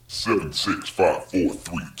7, 6, 5, 4,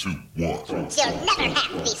 3, 2, 1. You'll never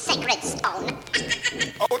have the sacred stone.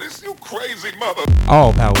 Oh, this you crazy mother.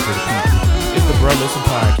 All power to the people. It's the Bruh Listen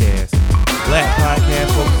Podcast. Black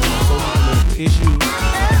podcast focusing on social political issues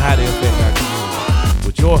and how they affect our community.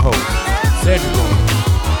 With your hosts, Cedric Owens,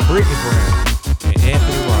 Brittany Brown, and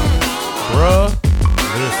Anthony Ryan. Bruh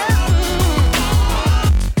Listen.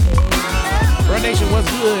 Bruh Nation,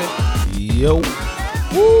 what's good? Yo.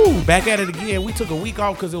 Woo! Back at it again. We took a week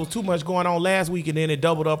off because there was too much going on last week, and then it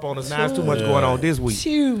doubled up on us. Now it's too much going on this week.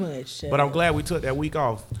 Too much. But I'm glad we took that week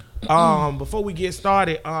off. Before we get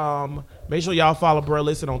started, make sure y'all follow Bruh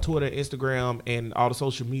Listen on Twitter, Instagram, and all the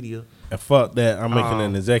social media. And fuck that. I'm making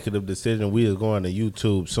an executive decision. We is going to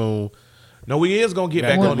YouTube soon. No, we is gonna get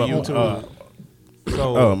back on the YouTube.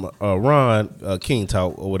 Ron King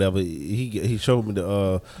Talk or whatever. He showed me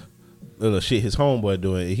the shit his homeboy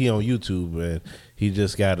doing. He on YouTube and he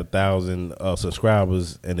just got 1,000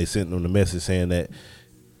 subscribers, and they sent him the message saying that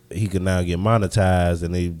he could now get monetized,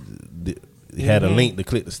 and they had a link to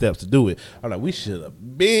click the steps to do it. I'm like, we could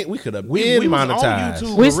have been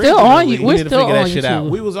monetized. We're still on you. We're still on shit out. YouTube.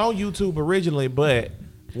 We was on YouTube originally, but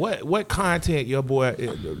what content your boy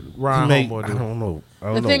Ron I homeboy do? don't know.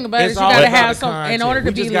 The thing about it is It's you all gotta about have the some. content. In order We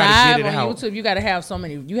to just be gotta live get it on out. YouTube, you gotta have so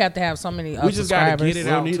many. You have to have so many. We just gotta subscribers. get it We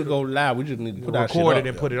out don't need to to go live. We just need to put our shit record up it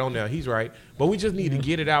and put it on there. He's right, but we just need to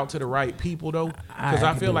get it out to the right people though, because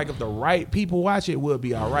I feel like if the right people watch it, we'll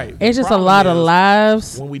be all right. It's The just a problem lot of is,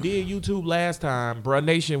 lives. When we did YouTube last time, Bruh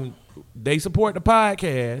Nation, they support the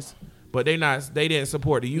podcast, but they didn't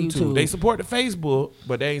support the YouTube. They support the Facebook,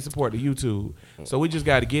 but they ain't support the YouTube. So we just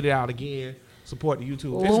got to get it out again. Support the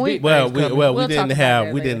YouTube. Well, It's we- big Well, things coming. We'll we talk didn't about have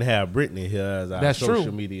that we later. didn't have Brittany here as our That's social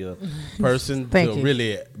true. media person Thank to you.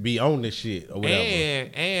 really be on this shit or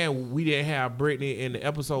whatever. and we didn't have Brittany, and the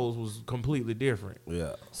episodes was completely different.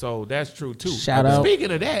 Yeah. So that's true too. Shout out.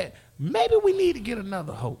 Speaking of that, maybe we need to get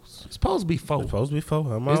another host. It's supposed to be 4. It's supposed to be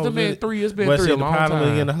 4. It's been 3. It's been 3 a the long problem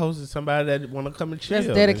time. again, the host is somebody that want to come and chill.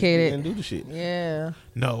 That's dedicated. and do the shit. Yeah.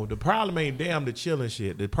 No, the problem ain't damn the chilling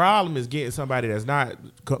shit. The problem is getting somebody that's not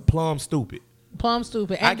plumb stupid. Plum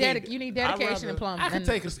stupid. I And can't- you need I'd dedication and plum. I can and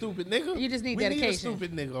take a stupid nigga. You just need we dedication. Need a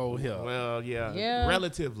stupid nigga over here. Well, yeah, Yeah.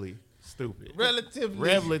 relatively stupid.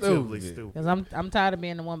 Relatively stupid. Cause I'm tired of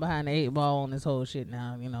being the one behind the 8 ball on this whole shit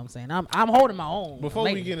now. You know what I'm saying? I'm holding my own. Before we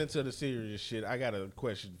lately. get into the serious shit, I got a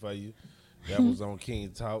question for you. That was on King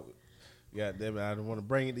Talk. God damn it, I don't want to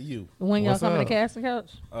bring it to you. When y'all What's coming up? to Casting Couch?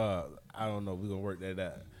 I don't know. We're gonna work that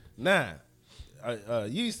out. Now,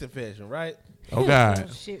 yeast infection, right? Oh God.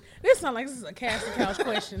 Oh, shit. This sounds like this is a Casting Couch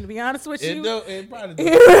question. To be honest with you. It probably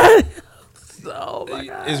does. Oh my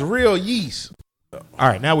god. It's real yeast. All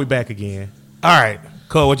right, now we back again. All right,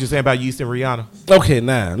 Cole, what you saying about yeast and Rihanna? Okay,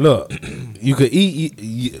 now look, you could eat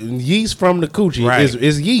yeast from the coochie. Right.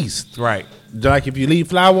 Is yeast. Right. Like if you leave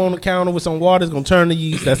flour on the counter with some water, it's gonna turn to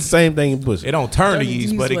yeast. That's the same thing in pussy. It don't turn to Turn to yeast,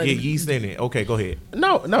 yeast, but it but- get yeast in it. Okay, go ahead.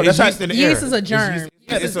 No, It's that's how. yeast in the Yeast air. is a germ.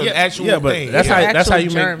 It's an actual yeah, but thing. that's Yeah. how Actual you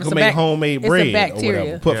germ. It's a make bac- homemade it's a bread or bacteria.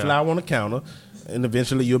 whatever. Put Yeah. flour on the counter, and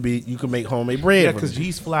eventually you can make homemade bread. Yeah, from because it.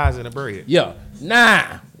 yeast flies in the bread. Yeah. Nah,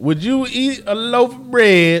 would you eat a loaf of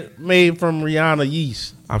bread made from Rihanna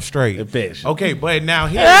yeast I'm straight. infection? Okay, but now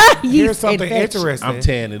here's Yeast something infection. interesting. I'm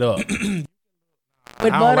tearing it up.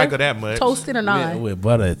 With I don't like her that much. Toasted or not? with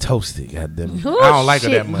butter and toasted. Goddamn. I don't like her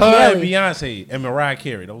that much. Her and Beyonce and Mariah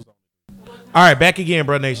Carey. Those. All right, back again,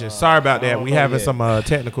 Bruh Nation. Sorry about that. don't We know having yet. some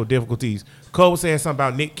technical difficulties. Cole was saying something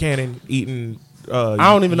about Nick Cannon eating. I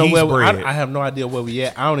don't even know yeast where bread. I have no idea where we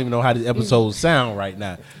at. I don't even know how these episodes sound right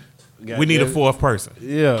now. We need a 4th person.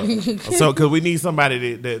 Yeah. So, because we need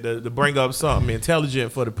somebody to bring up something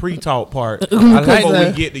intelligent for the pre-talk part. I like Before we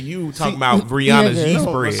that. get to you talking about Rihanna's yeah. yeast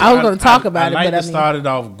bread. I was gonna talk about it, I like but to I mean- start it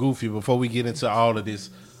off goofy before we get into all of this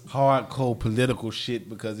hardcore political shit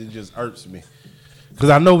because it just irks me. Because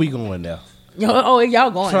I know we going there. Oh, y'all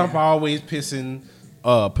going? Trump there. always pissing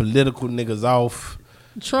political niggas off.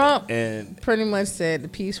 Trump And pretty much said the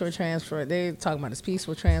peaceful transfer. They talking about this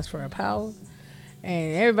peaceful transfer of power,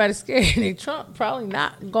 and everybody's scared. And Trump probably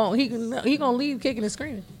not going. He gonna leave kicking and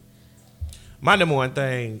screaming. My number one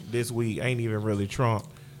thing this week ain't even really Trump.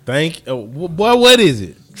 boy, what is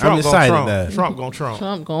it? Trump I'm excited gonna now. Trump. Trump gonna Trump.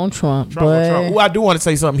 Trump going Trump. Trump gonna Trump. Ooh, I do want to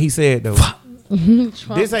say something he said though. Trump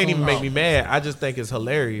This ain't even gonna- make me mad. I just think it's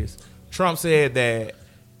hilarious. Trump said that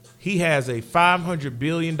he has a $500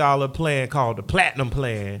 billion plan called the Platinum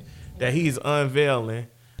Plan that he's unveiling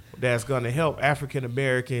that's going to help African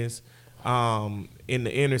Americans in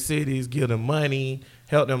the inner cities, give them money,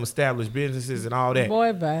 help them establish businesses and all that.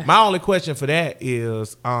 Boy, bye. My only question for that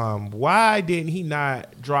is why didn't he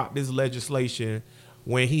not drop this legislation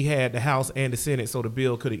when he had the House and the Senate, so the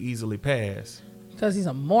bill could have easily passed. Because he's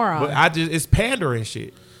a moron. But it's pandering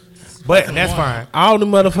shit. But that's fine. All the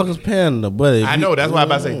motherfuckers panda, but I know, that's why I'm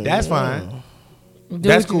about to say, that's fine. Do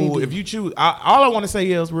That's what you need cool. to If do. you choose, all I want to say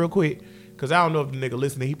is real quick, because I don't know if the nigga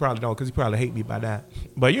listening, he probably don't, because he probably hate me by that.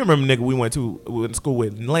 But you remember nigga we went to school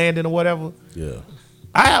with, Landon or whatever? yeah.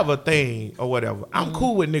 I have a thing or whatever. I'm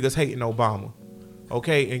cool with niggas hating Obama,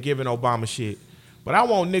 okay, and giving Obama shit. But I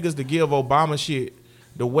want niggas to give Obama shit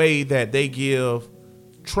the way that they give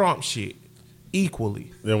Trump shit,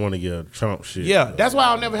 equally. They want to give Trump shit. Yeah, that's why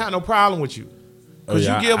I'll never have no problem with you. Because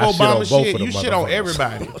Oh, yeah, you give I shit on Obama both shit, of them you shit on motherfuckers.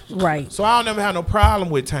 everybody. Right. So I'll never have no problem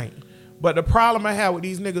with Tank. But the problem I have with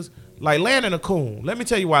these niggas, like Landon a coon. Let me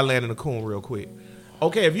tell you why Landon a coon real quick.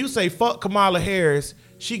 Okay, if you say fuck Kamala Harris,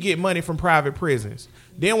 she get money from private prisons.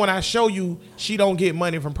 Then when I show you she don't get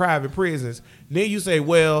money from private prisons, then you say,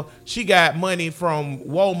 well, she got money from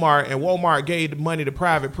Walmart and Walmart gave the money to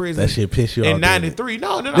private prisons. That shit piss you off, in didn't it? 93.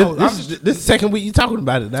 No. This, I'm this, just, this is the second week you talking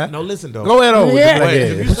about it now. no, listen though. Go ahead on with Yeah. the But black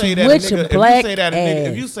if you ass. say that, With your black ass.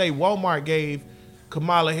 if you say Walmart gave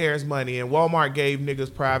Kamala Harris money and Walmart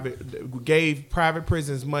gave private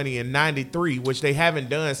prisons money in 93, which they haven't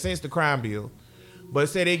done since the crime bill, but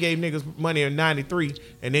say they gave niggas money in 93,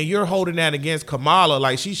 and then you're holding that against Kamala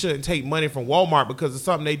like she shouldn't take money from Walmart because of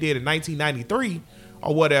something they did in 1993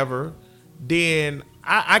 or whatever, then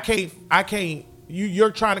I can't.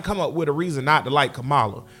 You're trying to come up with a reason not to like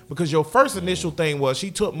Kamala because your first initial thing was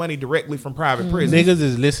she took money directly from private prisons. Niggas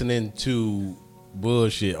is listening to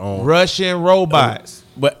bullshit on Russian robots.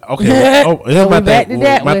 But okay, here's my Going back thing. to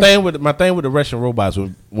that My thing with the Russian robots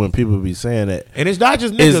when people be saying that. And it's not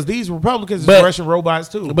just niggas. These Republicans but- is Russian robots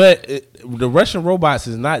too. But the Russian robots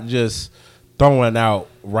is not just throwing out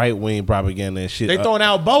right wing propaganda and shit. They throwing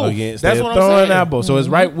out both. Against, That's they're what I'm throwing saying. out both. So it's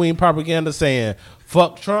right wing propaganda saying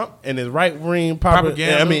fuck Trump, and it's right wing propaganda.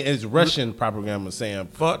 Propaganda. I mean, it's Russian propaganda saying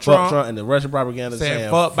Fuck Trump. and the Russian propaganda saying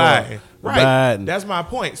saying fuck Biden. Right. Biden. That's my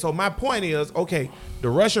point. So my point is, okay, the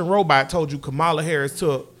Russian robot told you Kamala Harris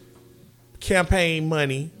took campaign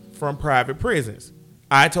money from private prisons.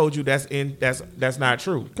 I told you that's not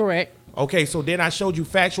true. Correct. Okay, so then I showed you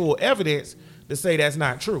factual evidence to say that's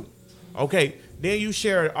not true. Okay, then you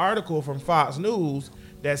share an article from Fox News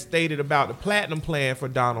that stated about the platinum plan for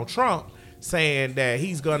Donald Trump, saying that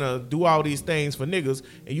he's gonna do all these things for niggas,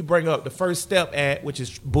 and you bring up the First Step Act, which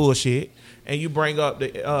is bullshit, and you bring up the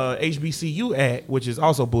HBCU Act, which is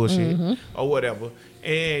also bullshit, or whatever,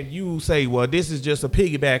 and you say, well, this is just a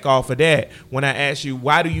piggyback off of that. When I ask you,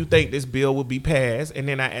 why do you think this bill would be passed? And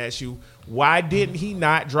then I ask you, why didn't he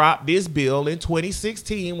not drop this bill in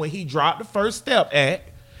 2016 when he dropped the First Step Act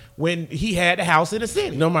when he had the House and the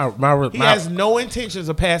Senate? No, He has no intentions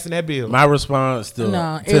of passing that bill. my response to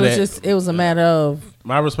No, to it was a matter of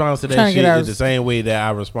my response to that Trying to shit get is the same way that I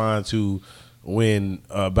respond to when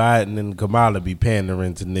Biden and Kamala be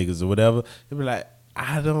pandering to niggas or whatever. They be like,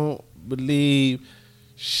 I don't believe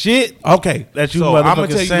shit. Okay, That you so I'ma motherfuckers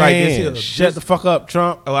tell you saying. like this here. Shut the fuck up,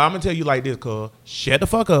 Trump. Oh, I'm gonna tell you like this, cuz. Shut the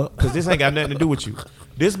fuck up, cause this ain't got nothing to do with you.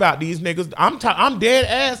 This about these niggas. I'm dead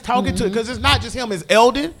ass talking to, cause it's not just him. It's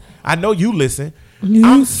Eldon. I know you listen.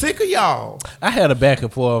 I'm sick of y'all. I had a back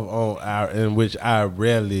and forth in which I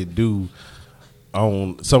rarely do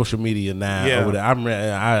on social media now. Yeah. Or whatever.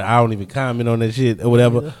 I don't even comment on that shit or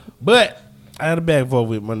whatever. But I had a back and forth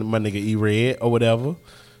with my nigga E-Red or whatever.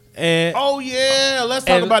 And Oh yeah, let's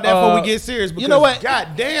talk And, about that before we get serious. Because, you know what? God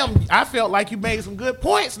damn, I felt like you made some good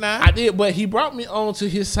points now. I did, but he brought me on to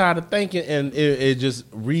his side of thinking, and it just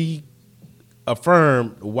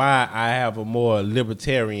reaffirmed why I have a more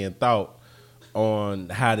libertarian thought on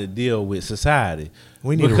how to deal with society.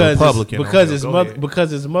 We need a Republican on because here. it's Go ahead.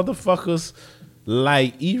 because it's motherfuckers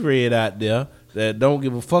like E-Red out there that don't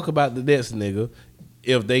give a fuck about the next nigga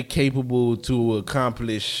if they capable to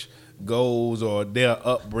accomplish goals or their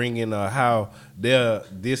upbringing or how they're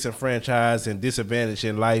disenfranchised and disadvantaged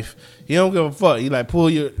in life. He don't give a fuck. He like pull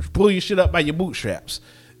your shit up by your bootstraps.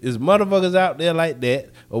 There's motherfuckers out there like that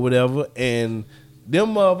or whatever, and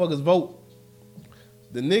them motherfuckers vote.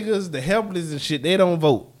 The niggas, the helpless and shit, they don't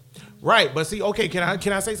vote. Right, but see, okay, can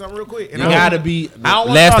I say something real quick? And You I gotta don't- be. I don't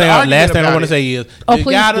wanna Last start thing arguing I about want to it. say is Oh, you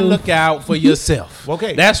please gotta do. look out for yourself.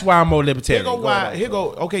 Okay. That's why I'm more libertarian. Here go Go why. ahead. Here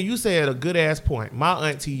go. Okay, you said a good ass point. My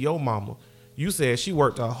auntie, your mama, you said she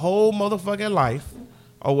worked her whole motherfucking life,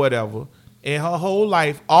 or whatever. And her whole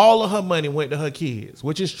life, all of her money went to her kids,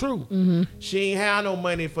 which is true. She ain't had no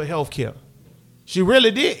money for health care. She really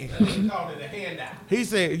didn't. He called it a handout. He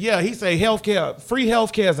said, yeah, he said healthcare, free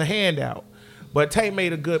healthcare is a handout. But Tate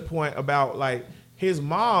made a good point about like his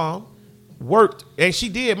mom worked, and she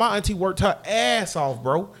did. My auntie worked her ass off,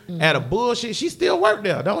 bro, at a bullshit. She still worked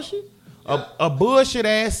there, don't she? A bullshit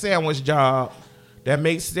ass sandwich job that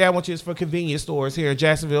makes sandwiches for convenience stores here in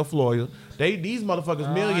Jacksonville, Florida. These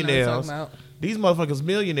motherfuckers millionaires. These motherfuckers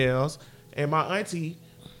millionaires. And my auntie,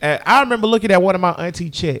 I remember looking at one of my auntie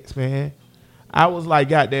checks, man. I was like,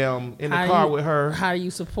 goddamn, in the car with her. How do you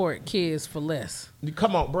support kids for less?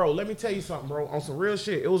 Come on, bro. Let me tell you something, bro. On some real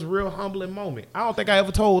shit. It was a real humbling moment. I don't think I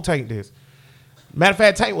ever told Tank this. Matter of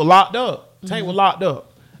fact, Tank was locked up. Tank was locked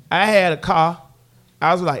up. I had a car.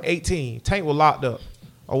 I was like 18. Tank was locked up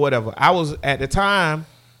or whatever. I was, at the time,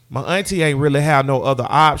 my auntie ain't really have no other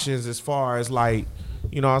options as far as like,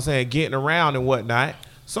 you know what I'm saying, getting around and whatnot.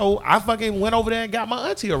 So I fucking went over there and got my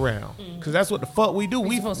auntie around. Because that's what the fuck we do.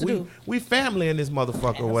 We family in this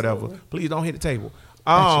motherfucker or whatever. Please don't hit the table.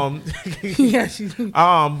 Yeah, she do.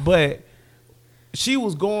 But she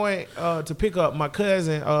was going to pick up my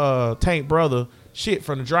cousin, Tank brother, shit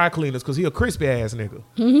from the dry cleaners because he a crispy ass nigga.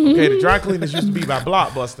 Okay, the dry cleaners used to be by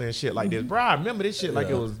Blockbuster and shit like this. Bro, I remember this shit like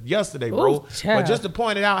it was yesterday, bro. Ooh, child. But just to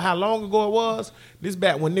point it out how long ago it was, this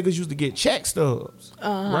back when niggas used to get check stubs,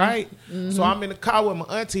 right? So I'm in the car with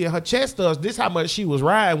my auntie and her check stubs. This how much she was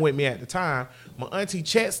riding with me at the time. My auntie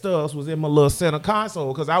check stubs was in my little center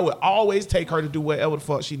console because I would always take her to do whatever the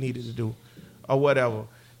fuck she needed to do or whatever.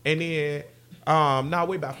 And then,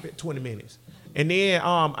 wait about 20 minutes. And then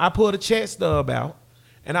I pulled a check stub out,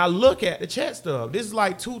 and I look at the check stub. This is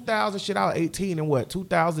like 2000 shit. I was 18 in what,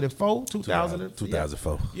 2004?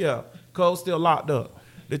 2004. Yeah, code still locked up.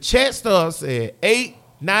 The check stub said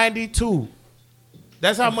 $8.92.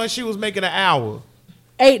 That's how much she was making an hour.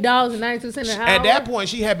 $8.92 an hour. At that point,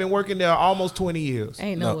 she had been working there almost 20 years.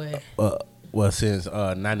 Ain't no way. Well, since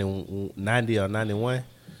 90 or 91.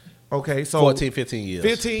 Okay, so 14, 15 years.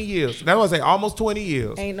 15 years. That's what I say, almost 20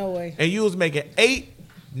 years. Ain't no way. And you was making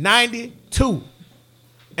 $8.92.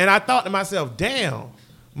 And I thought to myself, damn,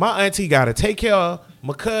 my auntie got to take care of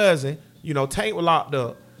my cousin. You know, Tank was locked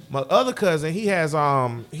up. My other cousin, he has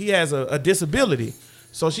a disability,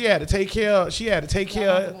 so she had to take care of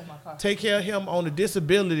him on the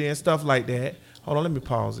disability and stuff like that. Hold on, let me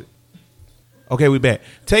pause it. Okay, we back.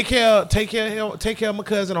 Take care of my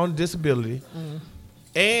cousin on the disability.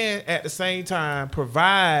 And at the same time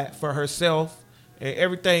provide for herself and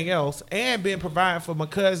everything else, and been providing for my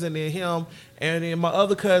cousin and him, and then my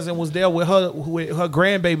other cousin was there with her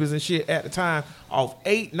grandbabies and shit at the time off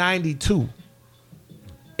 $8.92.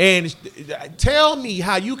 And tell me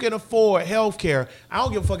how you can afford health care. I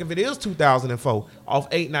don't give a fuck if it is 2004 off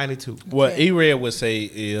 $8.92. What E-Red would say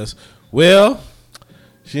is, well,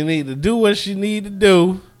 she need to do what she need to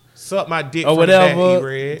do. Suck my dick or from whatever that,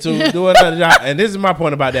 E-Red. to do another job. And this is my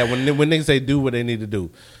point about that. When niggas say do what they need to do,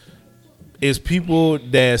 it's people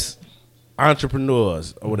that's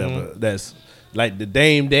entrepreneurs or whatever. That's like the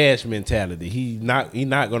Dame Dash mentality. He not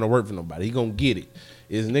gonna work for nobody. He gonna get it.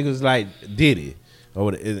 It's niggas like Diddy,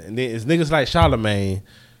 or and then it's niggas like Charlamagne,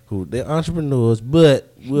 who they're entrepreneurs,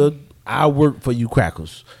 but I work for you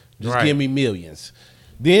crackers. Just give me millions.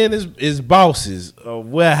 Then it's bosses or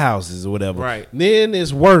warehouses or whatever. Right. Then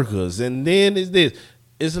it's workers, and then it's this.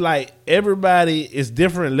 It's like everybody is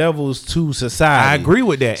different levels to society. I agree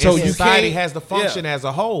with that. So and you society can't- has to function as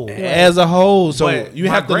a whole. as a whole. So But you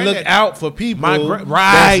my have to look granddad- out for people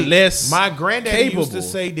Right. that's less My granddad capable. used to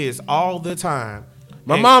say this all the time.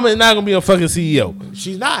 My And mama is not gonna be a fucking CEO.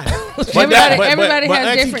 she's not. Everybody but has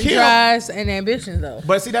Auntie different Kim- drives and ambitions, though.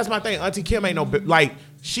 But see, that's my thing. Auntie Kim ain't no like.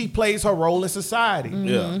 She plays her role in society.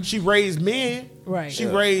 Yeah. She raised men. Right. She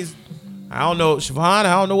raised. I don't know, Siobhan. I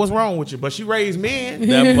don't know what's wrong with you, but she raised men.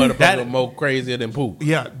 That motherfucker That- more crazier than Pooh.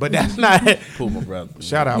 Yeah, but that's not. Pooh, my brother.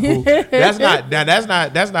 Shout out, Pooh. That's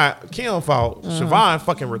not Kim's fault. Siobhan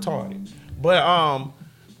fucking retarded.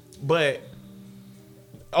 But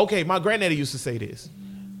okay, my granddaddy used to say this.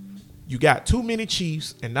 You got too many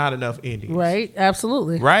chiefs and not enough Indians. Right?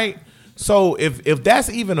 Absolutely. Right? So if that's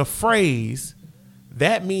even a phrase,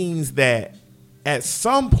 that means that at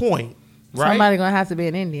some point, right? Somebody gonna have to be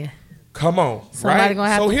an Indian. Come on. Somebody right? gonna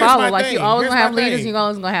have So to here's follow. my Like thing. you always Here's gonna have my leaders, thing. you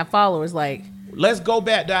always gonna have followers. Like Let's go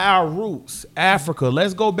back to our roots, Africa.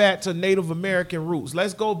 Let's go back to Native American roots.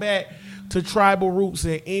 Let's go back to tribal roots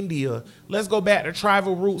in India. Let's go back to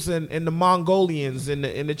tribal roots in the Mongolians and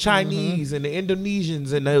the Chinese and the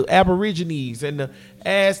Indonesians and the Aborigines and the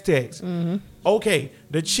Aztecs. Okay,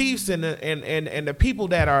 the chiefs and the people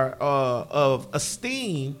that are of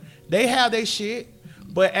esteem, they have their shit.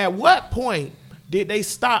 But at what point did they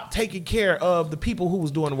stop taking care of the people who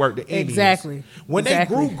was doing the work, the Indians. Exactly. When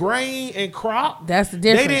Exactly. they grew grain and crop, That's the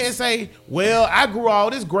difference. They didn't say, well, I grew all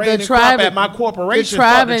this grain and crop at my corporation.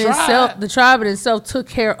 The tribe in itself took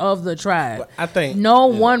care of the tribe. I think no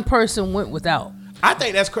one person went without. I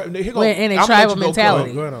think that's crazy. In a tribal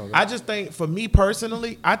mentality. I just think, for me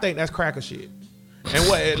personally, I think that's cracker shit. And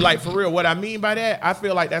what, like, for real, what I mean by that, I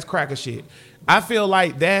feel like that's cracker shit. I feel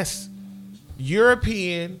like that's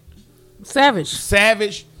European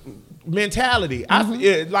savage mentality.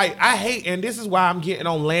 I hate, and this is why I'm getting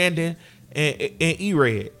on Landon and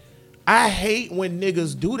E-Red. I hate when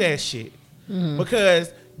niggas do that shit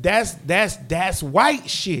because that's white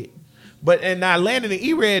shit. And now Landon and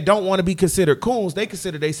E-Red don't want to be considered coons. They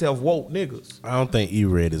consider themselves woke niggas. I don't think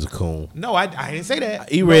E-Red is a coon. No, I didn't say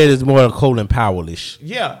that. E-Red is more Colin Powell-ish.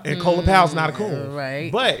 Yeah, and Colin Powell's not a coon.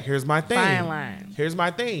 Right. But here's my thing. Fine line. Here's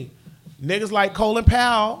my thing. Niggas like Colin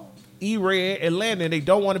Powell, E-Red, and Landon, they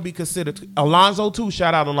don't want to be considered. Alonzo too.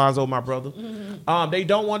 Shout out Alonzo, my brother. They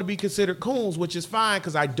don't want to be considered coons, which is fine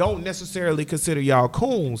because I don't necessarily consider y'all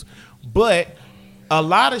coons. But a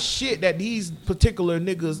lot of shit that these particular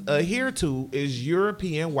niggas adhere to is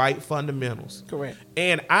European white fundamentals. Correct.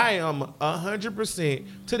 And I am 100%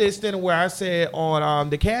 to the extent of where I said on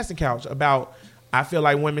the casting couch about I feel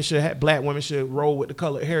like black women should roll with the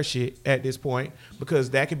colored hair shit at this point because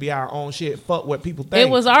that could be our own shit. Fuck what people think.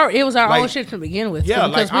 It was our Like, own shit to begin with. Yeah,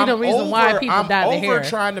 because like we the reason why people dyed their hair. I'm over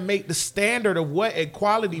trying to make the standard of what a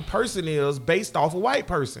quality person is based off a white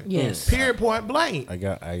person. Yes. Period, point blank. I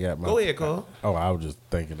got my. Go ahead, Cole. I was just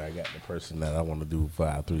thinking I got the person that I want to do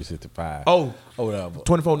 365. Oh, whatever.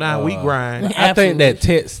 24/9 week grind. I think that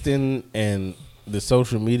texting and the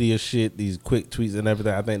social media shit, these quick tweets and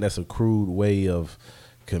everything, I think that's a crude way of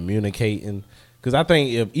communicating. Because I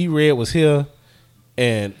think if E-Red was here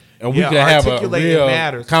and we could have a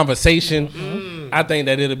real conversation, I think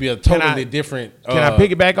that it'll be a totally different can I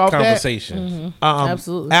piggyback off conversation.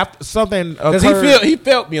 Absolutely. After something because he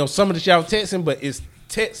felt me on some of the shit I was texting, but it's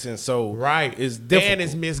texting, so right, it's difficult. And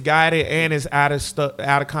it's misguided and it's out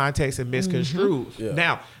of context and misconstrued. Yeah.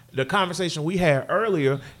 Now, the conversation we had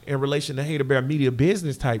earlier in relation to Hater Bear Media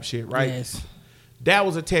business type shit, right? Yes. That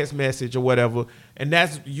was a text message or whatever, and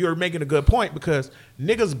you're making a good point because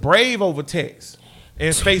niggas brave over text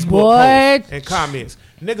and Facebook posts and comments.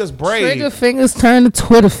 Niggas brave. Trigger fingers turn to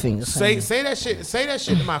Twitter fingers. Say that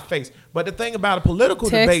shit in my face. But the thing about a political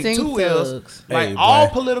debate too thugs. Is like all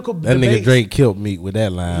political that debates. Nigga Drake killed Meek with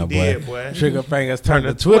that line, boy. Trigger fingers turn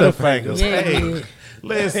to Twitter fingers. Yeah, hey,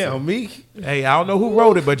 listen, Meek. Hey, I don't know who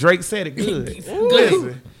wrote it, but Drake said it good.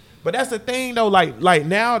 Listen, but that's the thing though. Like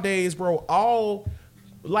nowadays, bro. All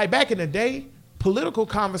like back in the day, political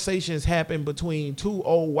conversations happen between two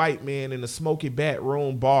old white men in a smoky back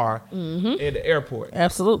room bar at the airport.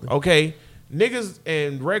 Absolutely. Okay. Niggas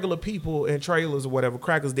and regular people in trailers or whatever,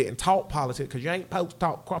 crackers didn't talk politics because you ain't supposed to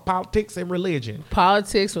talk politics and religion.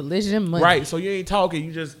 Politics, religion, and money. Right. So you ain't talking.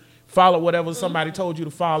 You just follow whatever somebody told you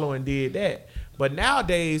to follow and did that. But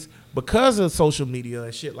nowadays, because of social media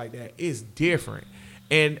and shit like that, it's different.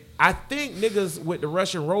 And I think niggas with the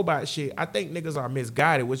Russian robot shit, I think niggas are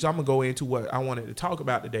misguided, which I'm going to go into what I wanted to talk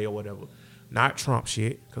about today or whatever. Not Trump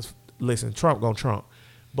shit, because, listen, Trump gonna Trump.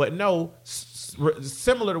 But no,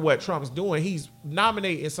 similar to what Trump's doing, he's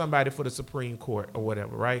nominating somebody for the Supreme Court or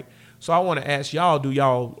whatever, right? So I want to ask y'all, do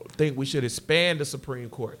y'all think we should expand the Supreme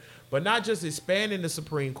Court? But not just expanding the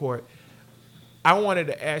Supreme Court. I wanted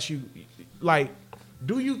to ask you, like,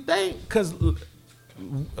 do you think, because I'm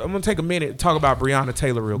going to take a minute to talk about Breonna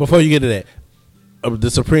Taylor real quick. Before you get to that, the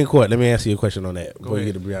Supreme Court, let me ask you a question on that before you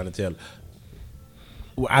get to Breonna Taylor.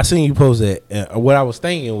 I seen you post that, and what I was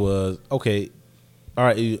thinking was, okay, all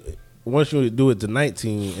right, once you do it to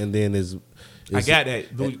 19, and then it's I got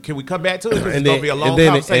that. Can we come back to it? It's going to be a long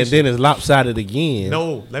conversation. And then it's lopsided again.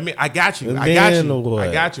 No, I got you. I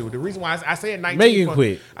got you. The reason why I said 19. Make it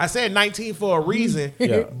quick. I said 19 for a reason.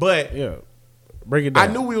 But break it down.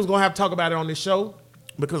 I knew we was gonna have to talk about it on this show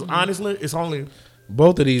because honestly, it's only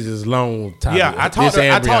both of these is long topics. Yeah, I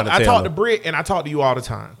talked to Britt and I talk to you all the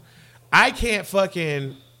time. I can't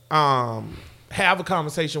fucking have a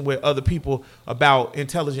conversation with other people about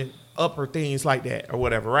intelligent upper things like that or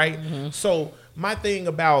whatever, right? So my thing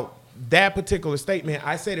about that particular statement,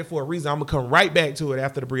 I said it for a reason. I'm gonna come right back to it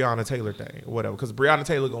after the Breonna Taylor thing or whatever, because Breonna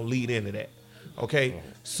Taylor gonna lead into that. Okay,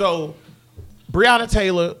 so Breonna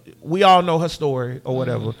Taylor, we all know her story or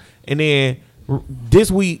whatever, and then this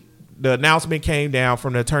week the announcement came down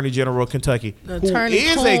from the Attorney General of Kentucky, Attorney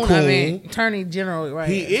General, right?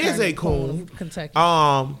 He is a coon. Kentucky.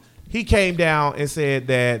 He came down and said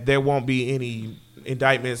that there won't be any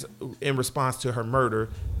indictments in response to her murder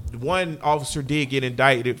one officer did get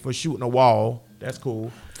indicted for shooting a wall. That's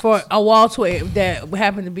cool. For a wall tweet that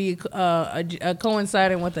happened to be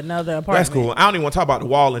coinciding with another apartment. That's cool. I don't even want to talk about the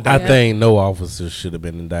wall I indictment. think no officer should have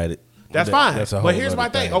been indicted. That's fine. That's a whole but here's my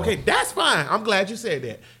other thing. though. Okay, that's fine. I'm glad you said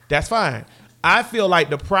that. That's fine. I feel like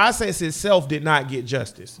the process itself did not get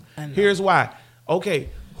justice. Here's why. Okay,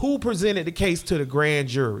 who presented the case to the grand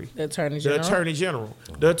jury? The Attorney General. The Attorney General.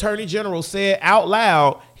 The Attorney General said out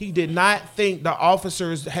loud he did not think the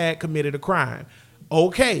officers had committed a crime.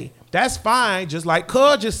 Okay, that's fine. Just like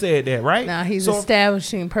Cud just said that, right? Now he's So-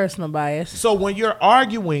 establishing personal bias. So when you're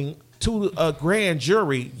arguing to a grand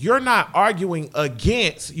jury, you're not arguing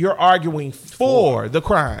against, you're arguing for the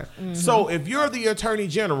crime. So if you're the Attorney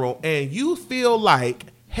General and you feel like,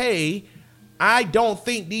 hey, I don't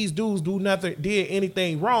think these dudes did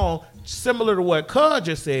anything wrong, similar to what Cud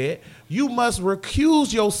just said, you must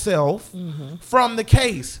recuse yourself from the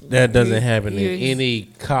case. That doesn't happen you- in any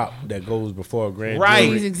cop that goes before a grand Right.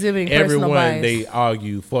 jury. He's exhibiting personal Everyone bias. they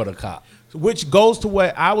argue for the cop. Which goes to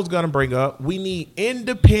what I was going to bring up. We need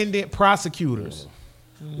independent prosecutors.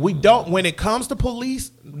 We don't, when it comes to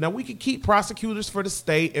police, now we can keep prosecutors for the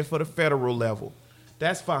state and for the federal level.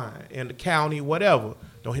 That's fine. And the county, whatever.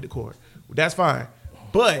 Don't hit the court. That's fine.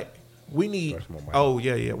 But we need,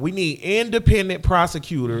 we need independent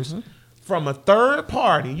prosecutors from a third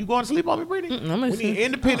party. You going to sleep on me, Brittany? I'm We listening. need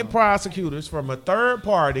independent prosecutors from a third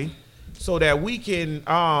party so that we can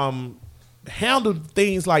handle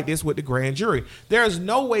things like this with the grand jury. There's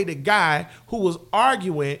no way the guy who was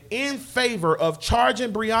arguing in favor of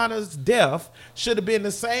charging Breonna's death should have been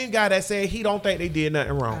the same guy that said he don't think they did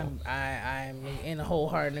nothing wrong. I'm in a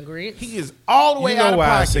wholehearted agreement. He is all the way You out know of why I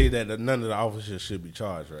pocket say that none of the officers should be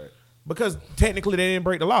charged, right? because technically they didn't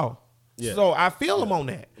break the law. Yeah. So I feel him on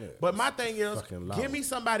that. But my thing is, Fucking law. give me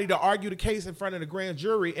somebody to argue the case in front of the grand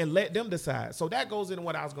jury and let them decide. So that goes into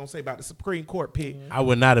what I was going to say about the Supreme Court pick. I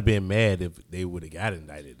would not have been mad if they would have got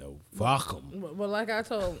indicted though. Fuck them. Well, like I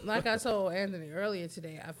told Anthony earlier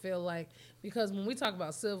today, I feel like because when we talk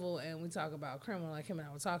about civil and we talk about criminal, like him and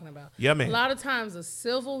I were talking about, Yeah, man. a lot of times the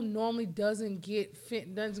civil normally doesn't get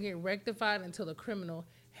rectified until the criminal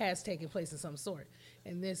has taken place of some sort.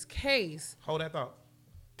 In this case, Hold that thought.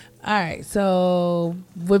 all right, so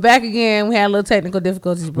we're back again. We had a little technical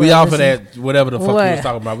difficulties. We but off of listen. that whatever the fuck What? you was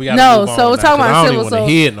talking about. We got no, move on so we're now, talking 'cause about I don't civil. even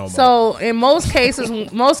wanna hear it no more. So in most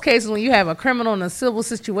cases, when you have a criminal in a civil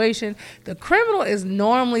situation, the criminal is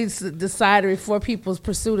normally decided before people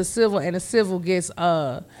pursue the civil, and the civil gets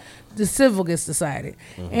decided.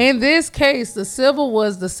 In this case, the civil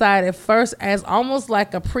was decided first as almost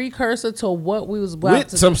like a precursor to what we was about with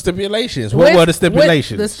to some stipulations. What were the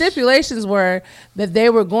stipulations? The stipulations were that they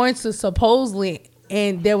were going to supposedly,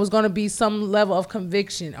 and there was going to be some level of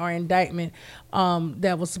conviction or indictment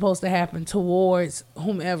that was supposed to happen towards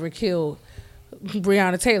whomever killed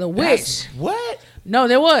Breonna Taylor. Which What? no,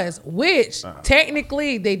 there was. Which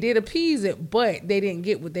technically they did appease it, but they didn't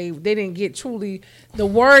get what they didn't get truly. The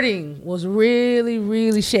wording was really,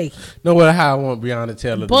 really shaky. No matter how I want Breonna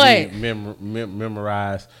Taylor But- to be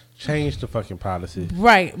memorized, change the fucking policy.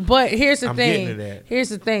 Right, but here's the I'm thing. getting to that. Here's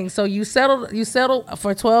the thing. So you settled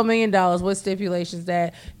for $12 million with stipulations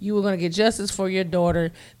that you were going to get justice for your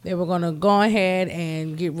daughter. They were going to go ahead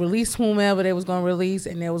and get release whomever they was going to release,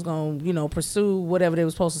 and they was going to pursue whatever they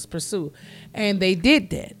was supposed to pursue, and they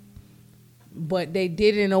did that. But they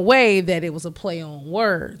did it in a way that it was a play on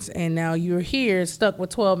words, and now you're here stuck with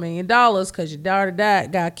 $12 million because your daughter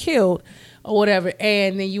got killed or whatever,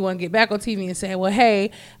 and then you want to get back on TV and say, well,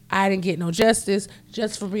 hey, I didn't get no justice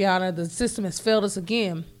for Breonna. The system has failed us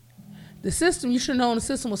again. The system, you should have known the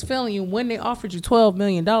system was failing you when they offered you $12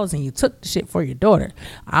 million and you took the shit for your daughter.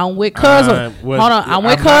 I'm with Cuz on I'm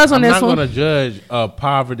with Cuz on this I'm one. not going to judge a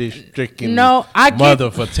poverty-stricken No, I get,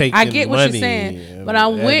 mother for taking I get what money. you're saying, but at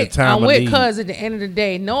I'm the with time of need. Cuz at the end of the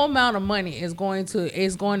day, no amount of money is going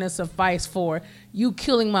to suffice for you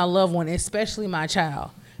killing my loved one, especially my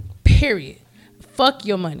child. Period. Fuck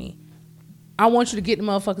your money. I want you to get the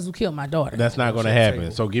motherfuckers who killed my daughter. That's not going to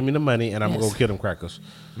happen. So give me the money, and I'm going to go kill them crackers.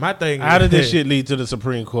 My thing How is, did this shit lead to the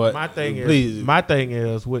Supreme Court? My thing Please.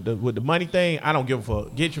 is with the money thing, I don't give a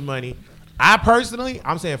fuck. Get your money.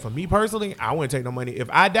 I'm saying for me personally, I wouldn't take no money. If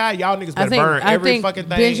I die, y'all niggas better burn every fucking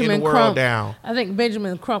thing in the world down. I think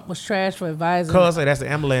Benjamin Crump was trash for advising. Cuz that's the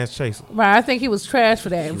ambulance chaser. Right, I think he was trash for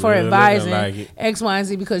that, for Really advising like it. X, Y, and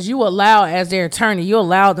Z, because you allow, as their attorney, you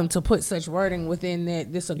allow them to put such wording within this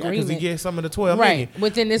Because he agreement. get some of the 12 million. Right,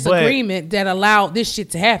 within this But- agreement that allowed this shit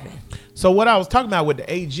to happen. So what I was talking about with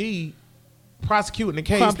the AG prosecuting the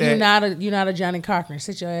case Crump, that you're not a Johnny Cochran.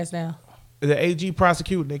 Sit your ass down. the AG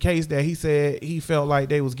prosecuting the case that he said he felt like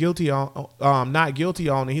they was guilty on, not guilty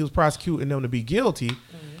on, and he was prosecuting them to be guilty.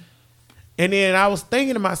 And then I was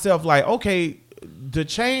thinking to myself, like, okay, to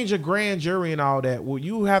change a grand jury and all that, well,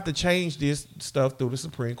 you have to change this stuff through the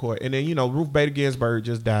Supreme Court. And then, Ruth Bader Ginsburg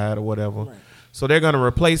just died or whatever. Right. So they're going to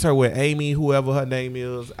replace her with Amy, whoever her name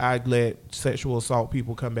is. I let sexual assault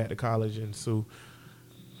people come back to college and sue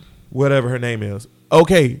whatever her name is.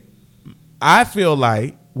 Okay, I feel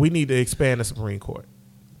like we need to expand the Supreme Court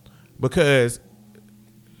because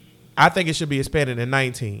I think it should be expanded to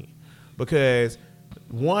 19 because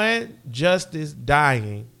one justice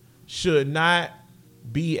dying should not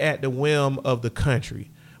be at the whim of the country.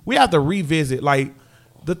 We have to revisit, like,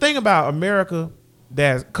 the thing about America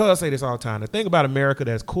that's, cuz I say this all the time, the thing about America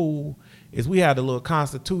that's cool is we have the little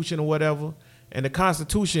Constitution or whatever, and the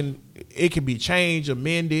Constitution, it can be changed,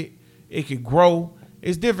 amended, it can grow,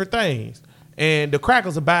 it's different things. And the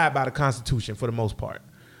crackers abide by the Constitution for the most part.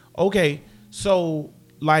 Okay, so,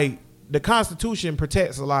 like, the Constitution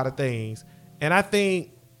protects a lot of things, and I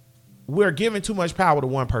think we're giving too much power to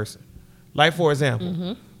one person. Like, for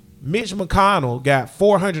example, Mitch McConnell got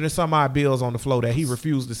 400 and some odd bills on the floor that he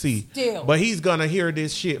refused to see. Still. But he's gonna hear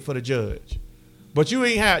this shit for the judge. But you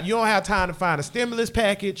don't have time to find a stimulus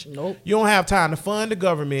package. Nope. You don't have time to fund the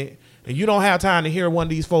government, and you don't have time to hear one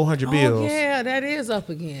of these 400 bills. Yeah, that is up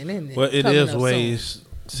again, isn't it? Well, it is ways. Soon.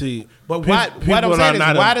 See, but what I'm saying is,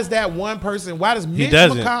 why does that one person? Why does Mitch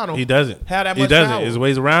McConnell? He doesn't have that much He doesn't. power? There's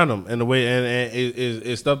ways around him, and the way and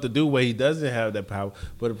it's stuff to do where he doesn't have that power.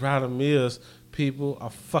 But the problem is, people are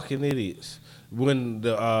fucking idiots. When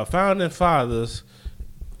the founding fathers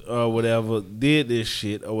or whatever did this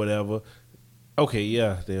shit or whatever, okay,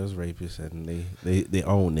 yeah, they was rapists and they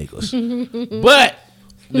own niggas, but.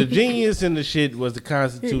 The genius in the shit was the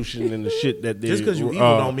Constitution and the shit that they... Just because you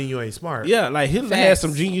evil don't mean you ain't smart. Yeah, like Hitler had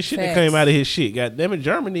some genius shit that came out of his shit. God damn it,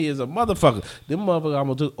 Germany is a motherfucker. Them motherfuckers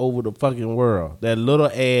almost took over the fucking world. That little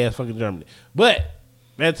ass fucking Germany. But,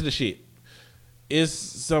 back to the shit. It's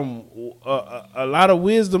some... a lot of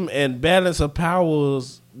wisdom and balance of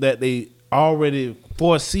powers that they already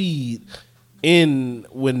foreseed in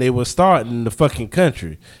when they were starting the fucking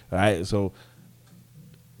country. Right? So...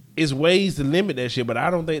 it's ways to limit that shit, but I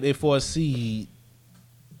don't think they foresee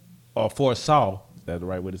or foresaw. Is that the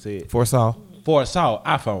right way to say it? Foresaw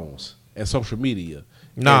iPhones and social media.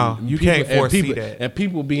 No, you can't foresee that. And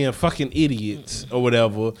people being fucking idiots or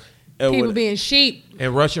whatever. People being sheep.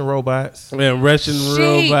 And Russian robots. And Russian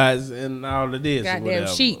robots and all of this. Goddamn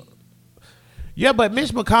sheep. Yeah, but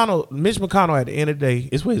Mitch McConnell at the end of the day.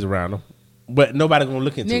 It's ways around him. But nobody going to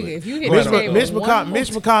look into it. If you hit Mitch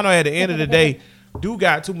McConnell at the end of the day do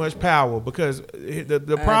got too much power because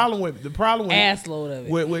the problem with ass load of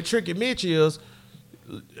it with Tricky Mitch is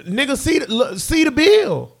niggas see the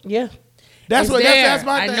bill. Yeah, that's my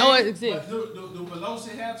thing. I know it exists. Do Pelosi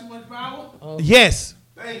have too much power? Oh. Yes.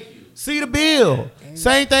 Thank you. See the bill.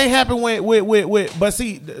 Same thing happened with but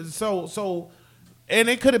see so and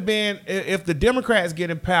it could have been if the Democrats get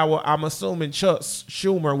in power. I'm assuming Chuck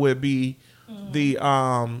Schumer would be the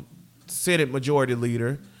Senate Majority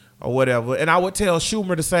Leader. Or whatever, and I would tell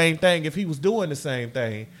Schumer the same thing if he was doing the same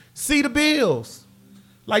thing. See the bills,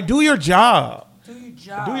 like do your job. Do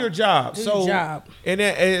your job.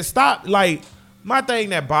 And stop. Like my thing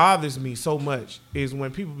that bothers me so much is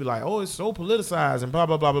when people be like, "Oh, it's so politicized and blah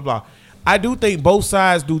blah blah blah blah." I do think both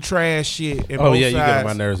sides do trash shit. And you got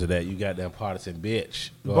my nerves of that. You got that partisan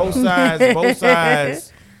bitch. Both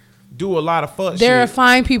sides. Do a lot of fuck shit. There are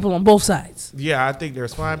fine people on both sides. Yeah, I think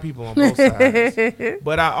there's fine people on both sides.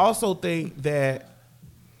 But I also think that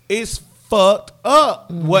it's fucked up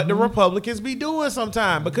what the Republicans be doing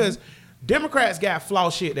sometimes because Democrats got flaw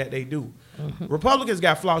shit that they do. Republicans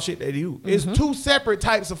got flaw shit they do. It's two separate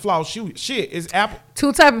types of flaw shit. It's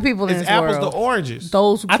two type of people in this world. It's apples to oranges.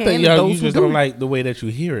 Those who I can think and those you who just do. don't like the way that you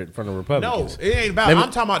hear it from the Republicans. No, it ain't about. I'm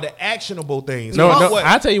talking about the actionable things. No,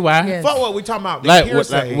 I'll tell you why. Yes. Fuck what we talking about. Like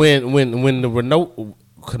when the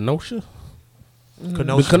Kenosha.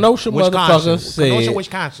 The Kenosha motherfucker said, Kenosha,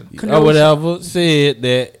 Wisconsin, or whatever, said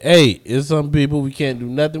that, hey, it's some people we can't do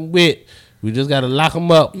nothing with. We just got to lock them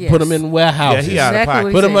up, put them in warehouses. Yeah, he out of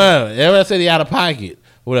pocket. Put them out. Everybody said he out of pocket,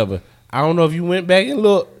 whatever. I don't know if you went back and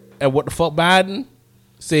looked at what the fuck Biden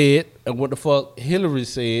said and what the fuck Hillary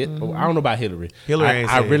said. I don't know about Hillary.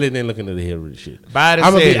 I really didn't look into the Hillary shit. Biden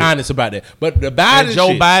I'm going to be said honest about that. But the Biden and Joe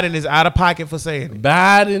shit, Biden is out of pocket for saying it.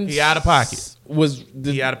 Biden, he out of pocket.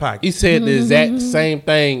 He out of pocket. He said the exact same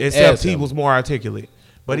thing, except he was more articulate.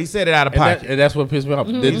 But he said it out of pocket. And that's what pissed me off.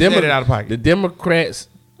 He said it out of pocket. The Democrats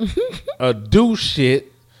do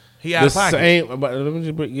shit He out of pocket. Same, but let me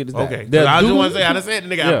just get this Okay. down. I just want to say, I done said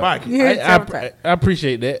the nigga out of pocket. Yeah. I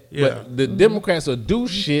appreciate that. Yeah. But the Democrats will do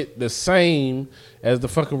shit the same as the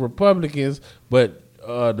fucking Republicans, but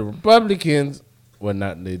the Republicans, well,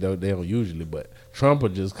 not they don't usually, but Trump will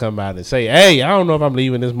just come out and say, "Hey, I don't know if I'm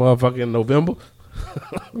leaving this motherfucker in November."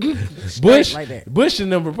 Bush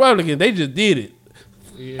and the Republicans, they just did it.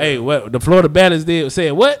 Yeah. Hey, what the Florida ballots did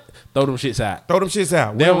said what? Throw them shits out. Throw them shits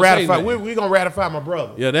out. They don't ratify. say We gonna ratify my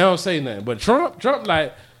brother. Yeah, they don't say nothing. But Trump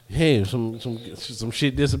like, hey, some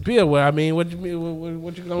shit disappear. Well, I mean, what you mean?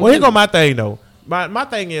 What you gonna? Well, do? here go my thing though. My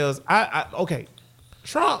thing is, okay,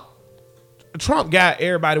 Trump got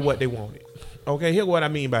everybody what they wanted. Okay, here's what I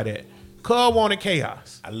mean by that. Cub wanted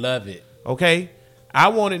chaos. I love it. Okay, I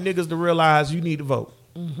wanted niggas to realize you need to vote.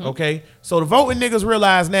 Okay, so the voting niggas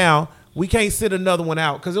realize now we can't sit another one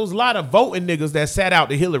out because there was a lot of voting niggas that sat out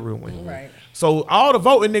the Hillary win. Right. So all the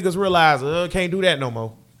voting niggas realize can't do that no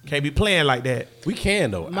more. Can't be playing like that. We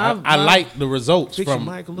can though. My- I like the results Fix your from.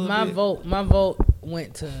 mic a little My bit. vote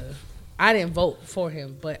went to. I didn't vote for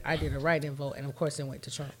him, but I did a write-in vote, and of course it went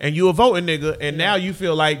to Trump. And you a voting nigga, and now you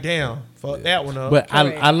feel like damn, fuck that one up. But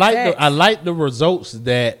Correct. I like the results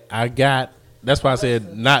that I got. That's why I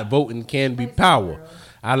said not voting can be power.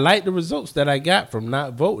 I like the results that I got from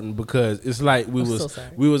not voting because it's like we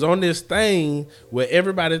was on this thing where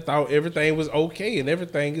everybody thought everything was okay and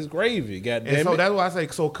everything is gravy. God damn And so it. that's why I say,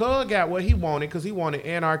 so Cub got what he wanted because he wanted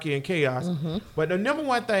anarchy and chaos. But the number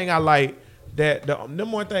one thing I like that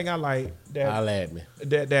I'll add me.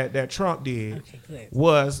 that Trump did Okay, good.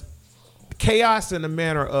 was chaos in the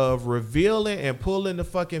manner of revealing and pulling the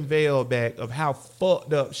fucking veil back of how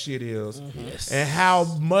fucked up shit is and how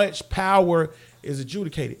much power is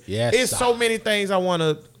adjudicated. Yes, It's sir. so many things I want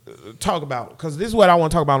to talk about because this is what I want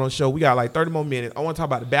to talk about on the show. We got like 30 more minutes. I want to talk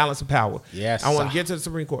about the balance of power. Yes, I want sir. to get to the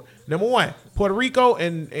Supreme Court. Number one, Puerto Rico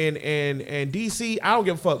and DC. I don't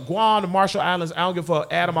give a fuck. Guam, the Marshall Islands. I don't give a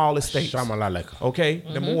fuck. Add them all as states. Shamalaka. Okay,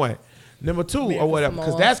 number one. Number two, America or whatever, because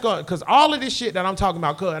Samoa. that's going because all of this shit that I'm talking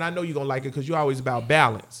about, cuz, and I know you're gonna like it because you're always about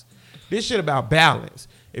balance. This shit about balance.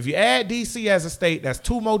 If you add DC as a state, that's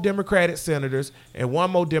 2 more Democratic senators and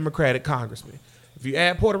 1 more Democratic congressman. If you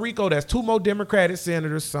add Puerto Rico, that's 2 more Democratic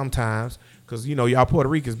senators sometimes, because you know y'all Puerto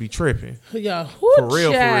Ricans be tripping. Yeah, For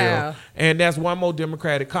real. And that's 1 more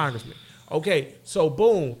Democratic congressman. Okay, so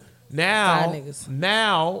boom. Now, Five niggas.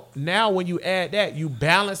 now, when you add that, you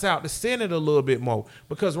balance out the Senate a little bit more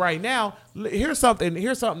because right now, here's something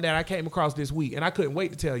that I came across this week, and I couldn't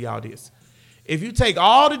wait to tell y'all this. If you take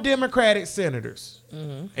all the Democratic senators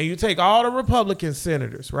and you take all the Republican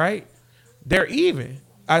senators, right? They're even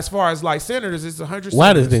as far as like senators. It's 100.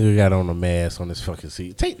 Why this senators. nigga got on a mask on his fucking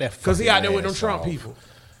seat? Take that fucking Because he out there with them mask Trump off. people.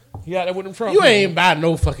 He out there with them Trump You people. ain't by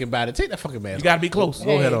no fucking body. Take that fucking mask You got to off. be close.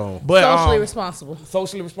 Go ahead on. But Socially responsible.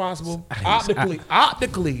 socially responsible,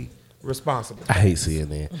 optically responsible. I hate seeing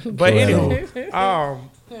that. But Go ahead anyway,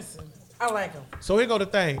 Listen, I like him. so here go the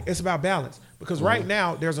thing. It's about balance because right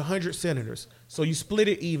now there's 100 senators. So you split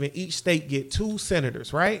it even. Each state get 2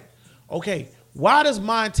 senators, right? Okay. Why does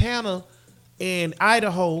Montana and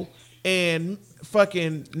Idaho and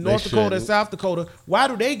fucking North Dakota and shouldn't. South Dakota, why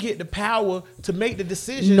do they get the power to make the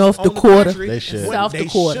decisions North on Dakota. the country They should. when South they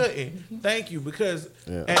Dakota. shouldn't? Thank you, because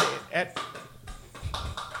Yeah. at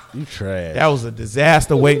You trash. that was a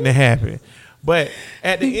disaster waiting to happen. But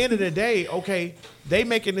at the end of the day, okay, they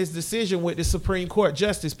making this decision with the Supreme Court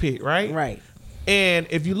justice pick, right? Right. And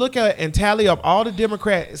if you look at and tally up all the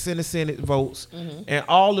Democrats in the Senate votes and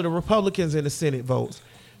all of the Republicans in the Senate votes,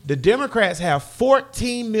 the Democrats have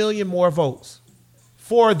 14 million more votes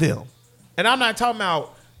for them. And I'm not talking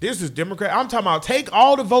about this is Democrat. I'm talking about take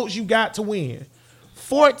all the votes you got to win.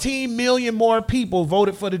 14 million more people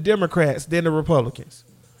voted for the Democrats than the Republicans.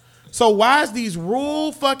 So why is these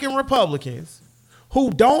rural fucking Republicans who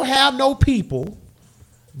don't have no people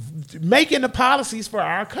making the policies for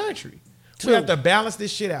our country? We have to balance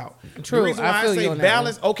this shit out. True. The reason I why feel I you say on that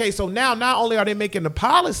balance, okay, so now not only are they making the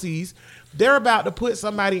policies, they're about to put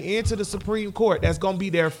somebody into the Supreme Court that's going to be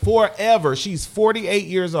there forever. She's 48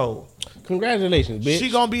 years old. Congratulations, bitch. She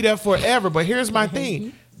going to be there forever. But here's my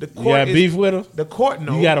thing. The you court got is, beef with her? The court,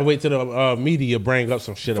 no. You gotta wait till the media bring up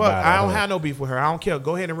some shit Fuck, about her. I don't have no beef with her. I don't care.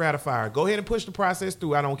 Go ahead and ratify her. Go ahead and push the process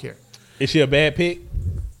through. I don't care. Is she a bad pick?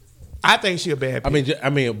 I think she a bad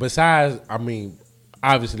pick. Besides,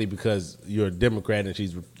 obviously because you're a Democrat and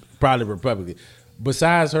she's probably Republican,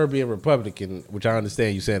 besides her being Republican, which I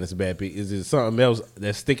understand you saying it's a bad pick, is it something else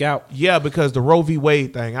that stick out? Yeah, because the Roe v.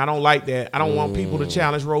 Wade thing, I don't like that. I don't want people to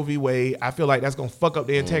challenge Roe v. Wade. I feel like that's gonna fuck up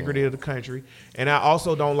the integrity of the country. And I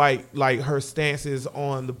also don't like her stances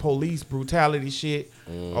on the police brutality shit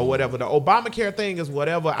or whatever. The Obamacare thing is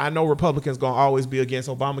whatever. I know Republicans gonna always be against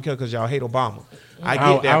Obamacare because y'all hate Obama. I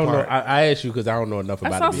get that don't part. know. I asked you because I don't know enough I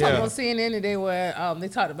about saw it. something Yeah. on CNN today where they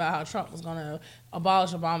talked about how Trump was going to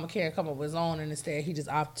abolish Obamacare, come up with his own, and instead he just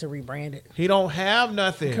opted to rebrand it. He don't have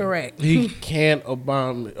nothing. Correct. He can't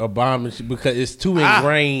Obama because it's too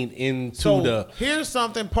ingrained into So the. here's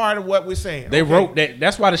something part of what we're saying. They okay? wrote that.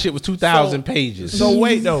 That's why the shit was 2,000 pages. So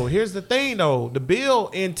wait though. Here's the thing though. The bill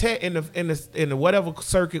in the whatever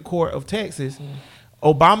circuit court of Texas,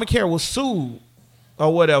 Obamacare was sued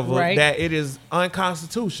or whatever Right. that it is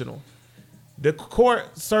unconstitutional. The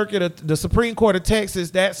court circuit, the Supreme Court of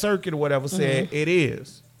Texas, that circuit or whatever said it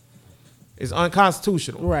is. It's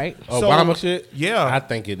unconstitutional. Right. So- Obama shit. Yeah. I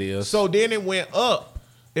think it is. So then it went up.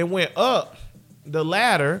 It went up the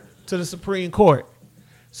ladder to the Supreme Court.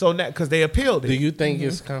 So now because they appealed it. do you think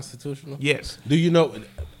it's constitutional? Yes. Do you know?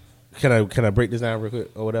 Can I break this down real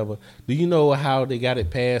quick or whatever? Do you know how they got it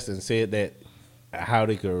passed and said that how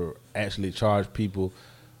they could actually charge people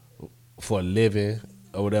for a living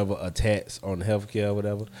or whatever a tax on healthcare or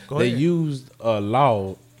whatever? Go They ahead. used a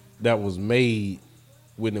law that was made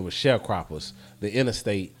when it was sharecroppers, the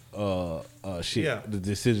interstate shit, Yeah. the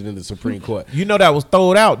decision in the Supreme Court. You know that was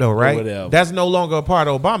thrown out though, right? whatever. That's no longer a part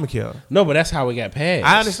of Obamacare. No, but that's how it got passed.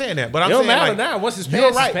 I understand that, but I'm It don't saying matter like, now. Once it's you're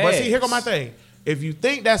passed, right. it's But see, here go passed. my thing. If you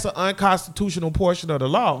think that's an unconstitutional portion of the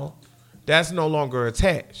law, that's no longer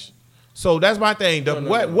attached. So that's my thing.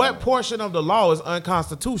 What portion of the law is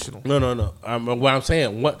unconstitutional? No. What I'm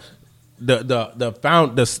saying, what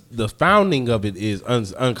the founding of it is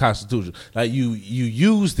unconstitutional. Like you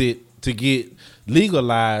used it to get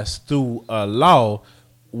legalized through a law,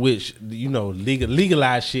 which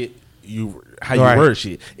legalize shit. How you Right. word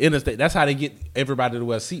shit. Interstate. That's how they get everybody to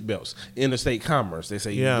wear seatbelts. Interstate commerce. They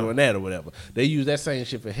say Yeah. you're doing that or whatever. They use that same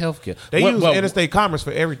shit for healthcare. They What- use but- interstate commerce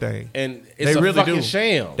for everything. and it's They a really fucking do.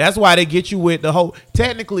 sham. That's why they get you with the whole.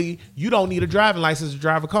 Technically, you don't need a driving license to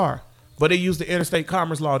drive a car, but they use the interstate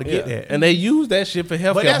commerce law to get that. And they use that shit for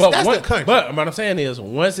healthcare. that's the country. But what I'm saying is,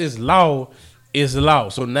 once it's law, it's law.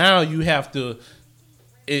 So now you have to.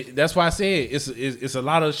 That's why I said it's a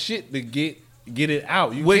lot of shit to get it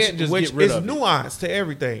out. You which can't just which get rid is of it. nuance to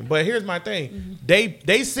everything. But here's my thing: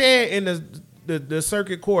 they said in the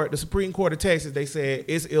circuit court, the Supreme Court of Texas, they said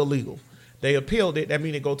it's illegal. They appealed it. That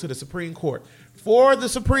means it go to the Supreme Court. For the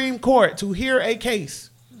Supreme Court to hear a case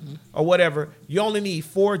or whatever, you only need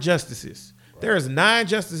 4 justices. There's 9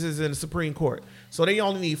 justices in the Supreme Court. So they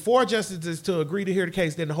only need 4 justices to agree to hear the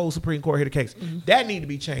case, then the whole Supreme Court hear the case. That need to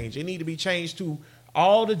be changed. It need to be changed to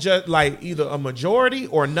all the like either a majority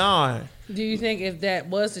or none. Do you think if that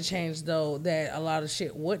was to change, though, that a lot of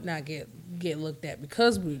shit would not get looked at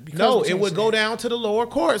because No, we it would changed go that? down to the lower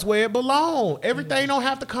courts where it belongs. Everything don't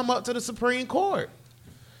have to come up to the Supreme Court.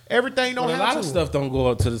 Everything don't But a have lot to. of stuff don't go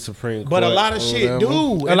up to the Supreme Court. But a lot of or shit whatever. do.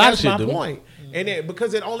 A And lot of that's shit my do. point. And then,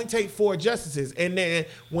 because it only takes 4 justices, and then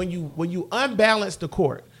when you unbalance the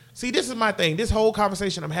court, see, this is my thing. This whole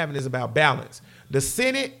conversation I'm having is about balance. The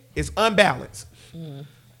Senate is unbalanced.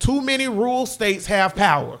 Too many rural states have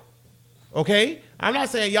power. Okay? I'm not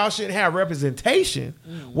saying y'all shouldn't have representation.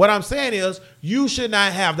 What I'm saying is you should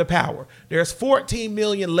not have the power. There's 14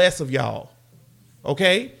 million less of y'all.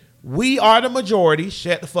 Okay? We are the majority.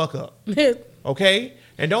 Shut the fuck up. Okay?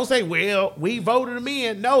 And don't say, well, we voted them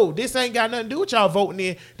in. No, this ain't got nothing to do with y'all voting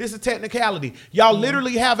in. This is technicality. Y'all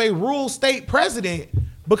literally have a rural state president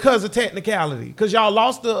because of technicality. Because y'all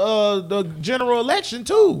lost the general election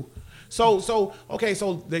too. So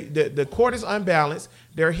the court is unbalanced.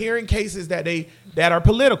 They're hearing cases that are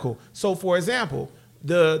political. So for example,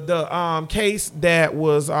 the case that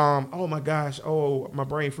was oh my gosh, oh my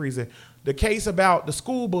brain freezing. The case about the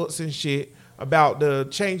school books and shit, about the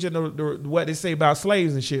changing the what they say about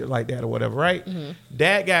slaves and shit like that or whatever, right?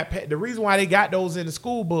 That got the reason why they got those in the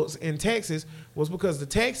school books in Texas was because the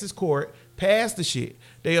Texas court passed the shit.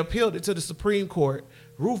 They appealed it to the Supreme Court.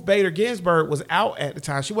 Ruth Bader Ginsburg was out at the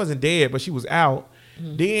time. She wasn't dead, but she was out.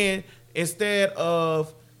 Then instead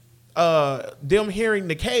of them hearing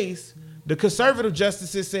the case, the conservative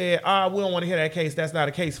justices said, we don't want to hear that case. That's not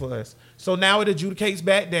a case for us. So now it adjudicates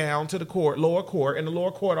back down to the lower court, and the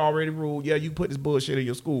lower court already ruled, yeah, you put this bullshit in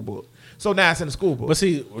your school book. So now it's in the school book. But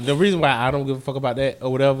see, the reason why I don't give a fuck about that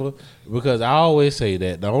or whatever, because I always say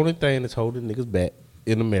that the only thing that's holding niggas back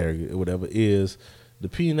in America or whatever is the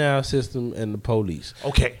penal system, and the police.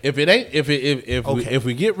 Okay. If it ain't, if Okay.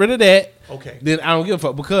 we get rid of that, Okay. then I don't give a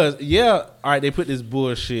fuck because all right, they put this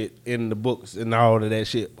bullshit in the books and all of that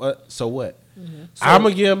shit. But so what? I'm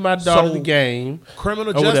gonna give my daughter the game. Criminal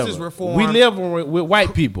or justice whatever. reform. We live with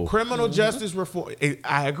white people. Criminal justice reform.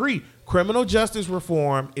 I agree. Criminal justice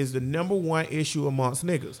reform is the number one issue amongst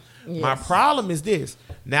niggas. My problem is this.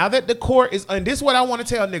 Now that the court is, and this is what I want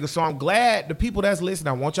to tell niggas, so I'm glad the people that's listening,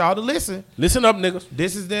 I want y'all to listen. Listen up, niggas.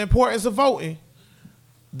 This is the importance of voting.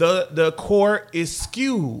 The court is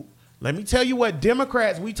skewed. Let me tell you what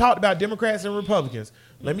Democrats, we talked about Democrats and Republicans.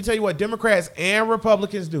 Let me tell you what Democrats and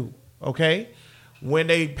Republicans do, okay? When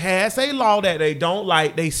they pass a law that they don't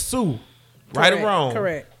like, they sue. Right or Correct, wrong?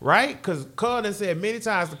 correct. Right? Because Cud done said many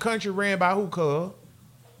times the country ran by who, Cud?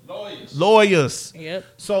 Lawyers. Yep.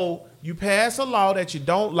 So you pass a law that you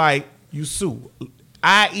don't like, you sue.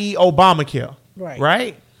 I.e. Obamacare. Right.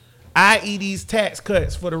 Right? I.e. these tax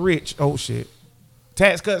cuts for the rich. Oh shit.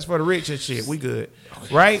 Tax cuts for the rich and shit. We good.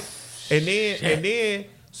 Right? And then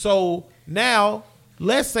so now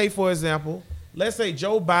let's say, for example, let's say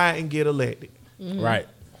Joe Biden get elected. Right.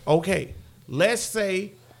 Okay. Let's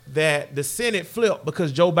say that the Senate flipped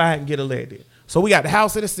because Joe Biden get elected. So we got the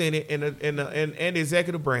House and the Senate and the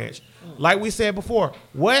executive branch. Like we said before,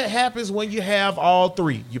 what happens when you have all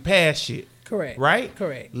three? You pass shit. Correct. Right?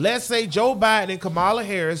 Correct. Let's say Joe Biden and Kamala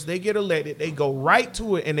Harris, they get elected, they go right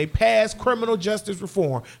to it and they pass criminal justice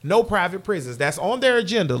reform. No private prisons. That's on their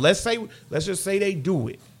agenda. Let's just say they do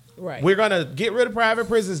it. Right. We're gonna get rid of private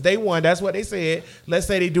prisons day one. That's what they said. Let's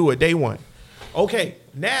say they do it day one. Okay,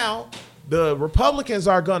 now the Republicans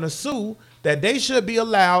are gonna sue that they should be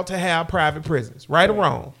allowed to have private prisons, right or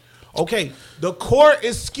wrong. Okay, the court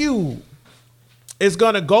is skewed. It's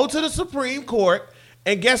gonna go to the Supreme Court,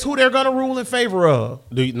 and guess who they're gonna rule in favor of?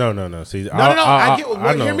 No. See, No. I get.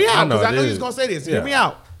 Well, hear me out, because I know it you was is. gonna say this. Yeah. Hear me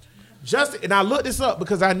out. And I looked this up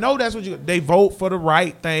because I know that's what they vote for the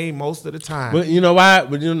right thing most of the time. But you know why?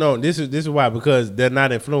 But this is why, because they're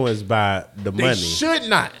not influenced by the They money. should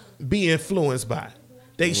not be influenced by.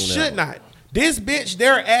 They should not. This bitch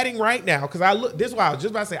they're adding right now, because I look. This is why I was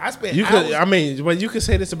just about to say. I spent. You hours, could, but you could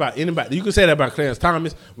say this about anybody. You could say that about Clarence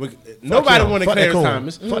Thomas. Nobody him. wanted Fuck that Clarence coon.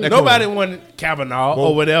 Thomas. Fuck that Nobody coon. wanted Kavanaugh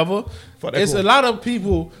or whatever. Fuck that It's coon. a lot of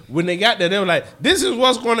people when they got there, they were like, "This is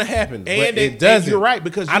what's going to happen," but and it doesn't. you're right,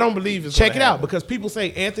 because I don't believe it's. Check gonna it out, happen. because people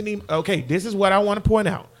say Anthony. Okay, this is what I want to point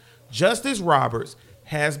out. Justice Roberts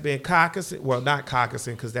has been caucusing. Well, not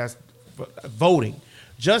caucusing because that's voting.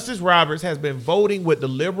 Justice Roberts has been voting with the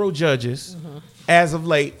liberal judges as of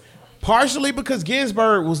late, partially because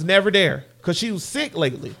Ginsburg was never there because she was sick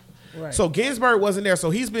lately. Right. So Ginsburg wasn't there.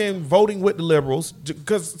 So he's been voting with the liberals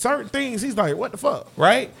because certain things he's like, what the fuck,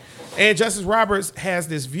 right? And Justice Roberts has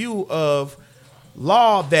this view of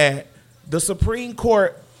law that the Supreme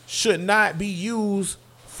Court should not be used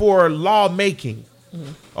for lawmaking.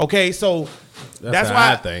 Okay, so that's what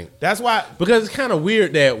why I think. That's why. Because it's kind of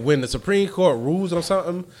weird that when the Supreme Court rules on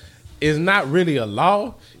something, it's not really a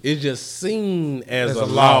law. It's just seen as a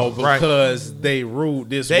law right. because they ruled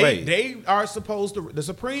this way. They are supposed to. The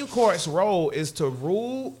Supreme Court's role is to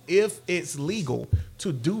rule if it's legal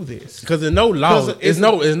to do this. Because there's no law. 'Cause There's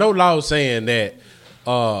no law saying that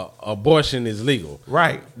abortion is legal.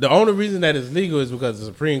 Right. The only reason that it's legal is because the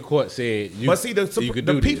Supreme Court said you, But see, you could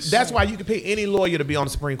do this. that's why you can pick any lawyer to be on the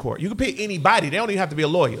Supreme Court. You can pick anybody. They don't even have to be a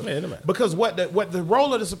lawyer. Man, it don't matter. Because what the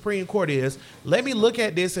role of the Supreme Court is, let me look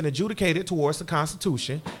at this and adjudicate it towards the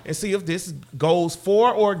Constitution and see if this goes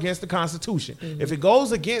for or against the Constitution. If it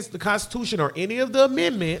goes against the Constitution or any of the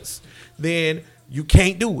amendments, then you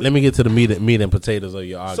can't do it. Let me get to the meat and potatoes of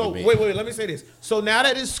your So argument. wait, let me say this. So now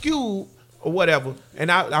that it's skewed or whatever,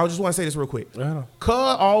 and I just want to say this real quick.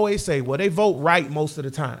 Cud always say, well, they vote right most of the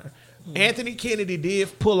time. Anthony Kennedy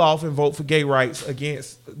did pull off and vote for gay rights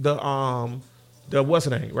against the what's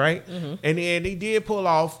the name, right? And then he did pull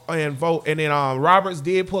off and vote, and then Roberts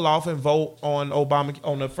did pull off and vote on Obama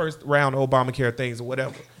on the first round of Obamacare things or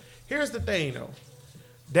whatever. Here's the thing though,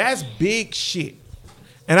 that's big shit.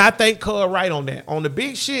 And I think Cud right on that. On the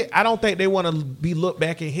big shit, I don't think they want to be looked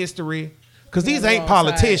back in history. Because these ain't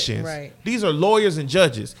politicians. Right. These are lawyers and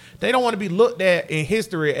judges. They don't want to be looked at in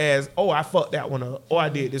history as, oh, I fucked that one up, or I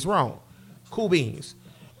did this wrong. Cool beans.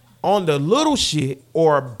 On the little shit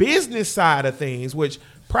or business side of things, which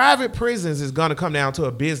private prisons is going to come down to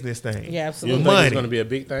a business thing. Yeah, you absolutely. don't think money. it's going to be a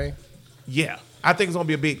big thing? Yeah. I think it's going to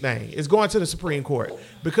be a big thing. It's going to the Supreme Court.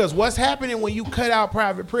 Because what's happening when you cut out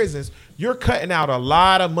private prisons, you're cutting out a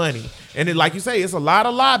lot of money. And then, like you say, it's a lot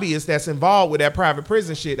of lobbyists that's involved with that private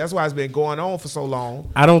prison shit. That's why it's been going on for so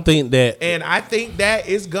long. I don't think that. And I think that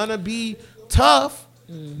is going to be tough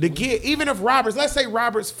to get, even if Roberts, let's say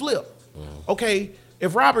Roberts flip. Okay,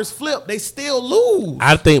 if Roberts flip, they still lose.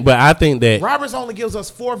 I think that Roberts only gives us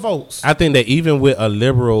 4 votes. I think that even with a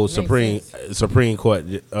liberal Supreme Court,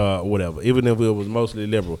 whatever, even if it was mostly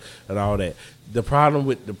liberal and all that, the problem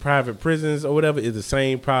with the private prisons or whatever is the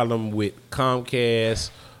same problem with Comcast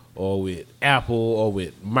or with Apple or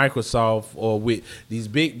with Microsoft or with these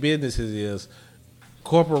big businesses is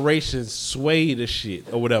corporations sway the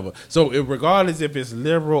shit or whatever. So regardless if it's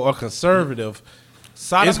liberal or conservative,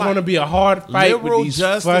 it's going to be a hard fight liberal with these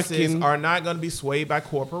justices fucking. are not going to be swayed by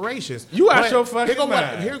corporations. You out But your fucking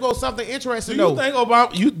mind. Here goes something interesting. Do you think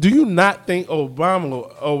Obama? Do you not think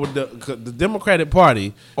Obama or the Democratic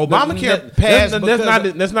Party? Obamacare passed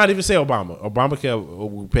Let's not even say Obama.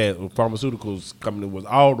 Obamacare passed. Pharmaceuticals company was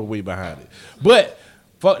all the way behind it. But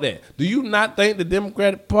fuck that. Do you not think the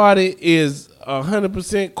Democratic Party is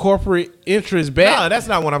 100% corporate interest back? No, that's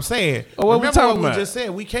not what I'm saying. Oh, what we Remember talking what about? we just said?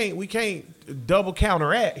 We can't double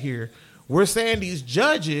counteract here. We're saying these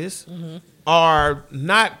judges are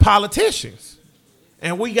not politicians,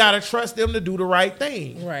 and we gotta trust them to do the right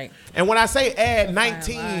thing. Right. And when I say add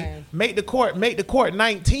 19, line. make the court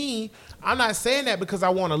 19. I'm not saying that because I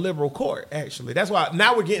want a liberal court. Actually, that's why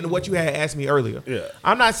now we're getting to what you had asked me earlier. Yeah.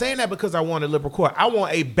 I'm not saying that because I want a liberal court. I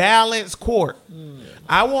want a balanced court.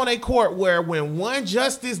 I want a court where when one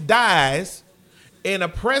justice dies and a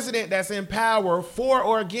president that's in power for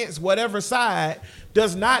or against whatever side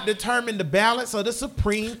does not determine the balance of the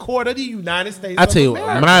Supreme Court of the United States I of tell you,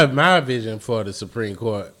 America. my vision for the Supreme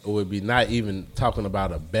Court would be not even talking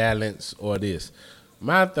about a balance or this.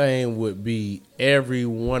 My thing would be every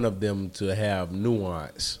one of them to have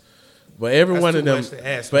nuance. But every That's one too of them, much to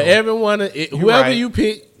ask, but though. every one of it, whoever right. you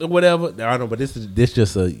pick or whatever, I don't know. But this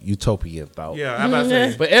just a utopian thought. Yeah, I'm about to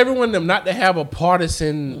say. But every one of them not to have a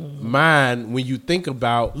partisan mind when you think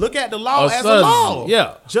about. Look at the law as a sudden, law.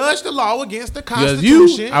 yeah. Judge the law against the Because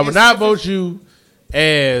Constitution. I would not vote you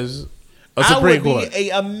as a I Supreme would Court.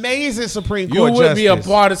 be an amazing Supreme You Court would be a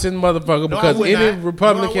justice. partisan motherfucker No, I because would any not.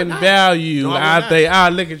 Republican No, I would not. value, No, I would I not. think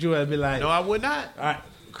I'll look at you and be like, No, I would not. all right,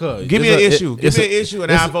 cuz. Give me an issue. Give It's me a- an issue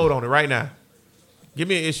and it's I'll a- vote on it right now. Give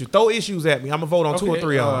me an issue. Throw issues at me. I'm going to vote on 2 or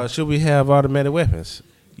 3 of them. Should we have automatic weapons?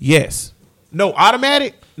 Yes. No,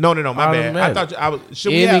 automatic? No, my bad. I Automatic. thought I was.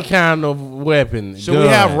 Should Any we have, kind of weapon. should we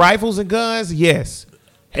have rifles and guns? Yes.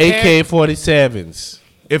 AK-47s.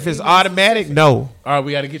 If it's automatic, no. All right,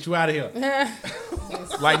 we got to get you out of here.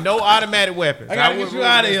 Like no automatic weapons. I got to would get you rule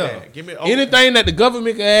out of against here. that. Give me Anything that the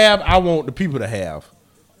government can have, I want the people to have.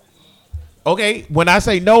 Okay, when I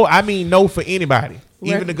say no, I mean no for anybody,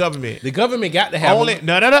 even the government. The government got to have Only them.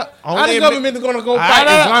 no. How Only the in government is going to go I fight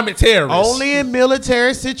don't know. Islamic terrorists? Only in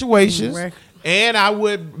military situations. Right. And I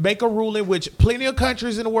would make a ruling, which plenty of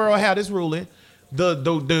countries in the world have this ruling.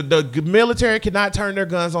 The military cannot turn their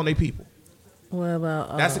guns on their people. What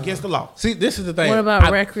about That's against the law. See, this is the thing. what about I-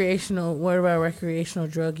 recreational? What about recreational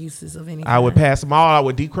drug uses of any kind? I would pass them all. I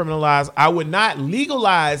would decriminalize. I would not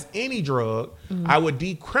legalize any drug. I would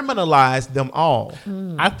decriminalize them all.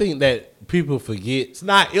 I think that people forget. It's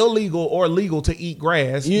not illegal or legal to eat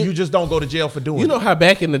grass. You just don't go to jail for doing You know it. how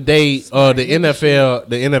back in the day, the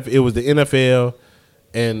NFL, it was the NFL,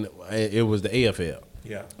 and it was the AFL.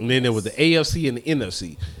 Yeah. And then there was the AFC and the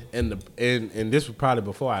NFC, and this was probably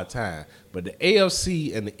before our time. But the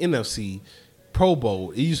AFC and the NFC Pro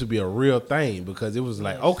Bowl, it used to be a real thing because it was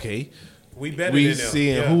like, okay, We better we than them.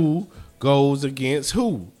 seeing Yeah. who goes against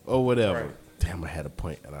who or whatever. Right. Damn, I had a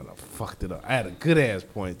point and I done fucked it up. I had a good ass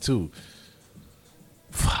point too.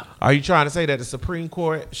 Are you trying to say that the Supreme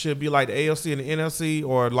Court should be like the AFC and the NFC,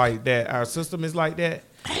 or like that our system is like that?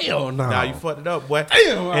 Hell no. Now you fucked it up, boy.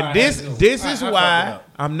 Damn, and I this had to. this I is fucked it why up.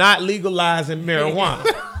 I'm not legalizing marijuana.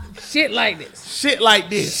 Shit like this. Shit like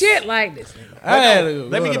this. Shit like this. I had No, to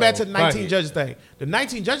let me go get back though. to the 19 Fuck it. judges thing. The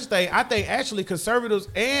 19 judges thing, I think actually conservatives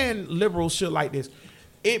and liberals should like this.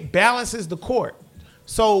 It balances the court.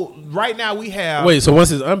 So right now we have Wait, so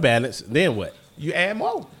once it's unbalanced, then what? you add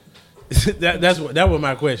more. that was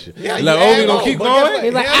my question. Yeah, you like, add we gonna more, keep but guess what? going?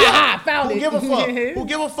 He's like, Hell yeah. aha, found Who it. give a fuck? Who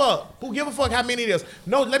give a fuck? Who give a fuck how many it is?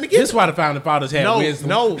 No, let me get This is why the founding fathers had no, wisdom.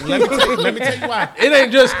 no. Let me tell you why. It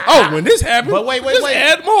ain't just when this happened. But wait. just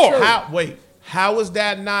add more. How is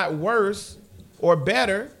that not worse or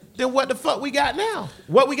better than what the fuck we got now?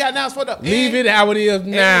 What we got now is for the Leave it how it is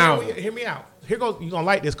now. Hear me out. Here goes. You gonna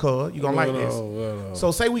like this, cuz. You gonna like this. no.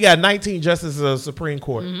 So say we got 19 justices of the Supreme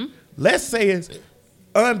Court. Let's say it's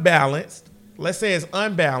unbalanced.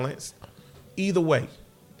 Either way,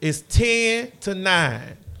 it's 10 to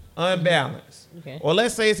 9 unbalanced. Okay. Or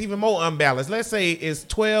let's say it's even more unbalanced. Let's say it's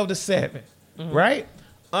 12 to 7. Right?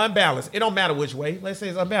 Unbalanced. It don't matter which way. Let's say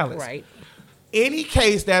it's unbalanced. Right. any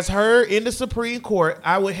case that's heard in the Supreme Court,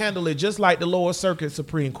 I would handle it just like the lower circuit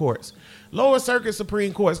Supreme Courts. Lower circuit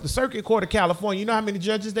Supreme Courts, the Circuit Court of California, you know how many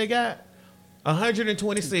judges they got?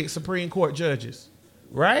 126 Supreme Court judges,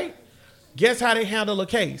 right? Guess how they handle a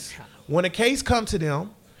case? When a case comes to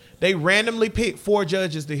them, they randomly pick 4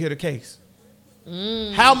 judges to hear the case.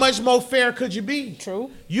 How much more fair could you be? True.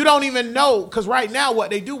 You don't even know, because right now what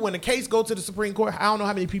they do when the case go to the Supreme Court, I don't know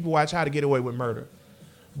how many people watch How to Get Away with Murder,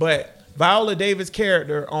 but Viola Davis'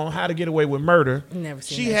 character on How to Get Away with Murder, Never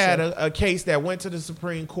seen she that had show. a case that went to the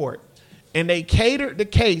Supreme Court, and they catered the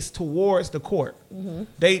case towards the court.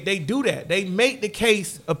 They do that. They make the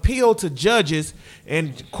case appeal to judges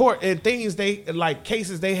and court and things they like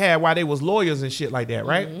cases they had while they was lawyers and shit like that,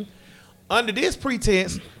 right? Under this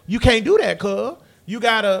pretense, you can't do that, cuz. You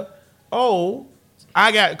gotta,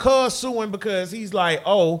 I got cuz suing because he's like,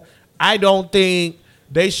 I don't think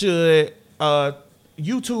they should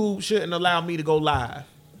YouTube shouldn't allow me to go live.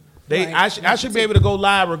 I should be able to go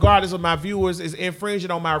live regardless of my viewers is infringing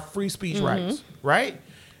on my free speech rights, right?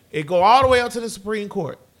 It go all the way up to the Supreme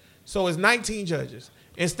Court. So it's 19 judges.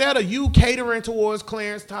 Instead of you catering towards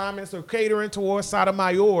Clarence Thomas or catering towards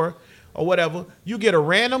Sotomayor or whatever, you get a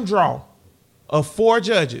random draw of 4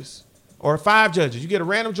 judges or 5 judges. You get a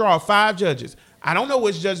random draw of 5 judges. I don't know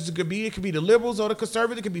which judges it could be. It could be the liberals or the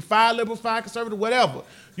conservatives. It could be 5 liberals, 5 conservatives, whatever.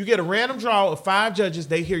 You get a random draw of 5 judges.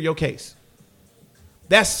 They hear your case.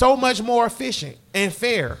 That's so much more efficient and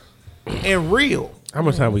fair and real. How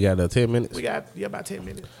much time we got? 10 minutes. We got about 10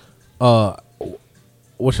 minutes.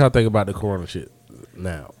 What y'all think about the corona shit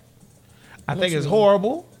now? I think it's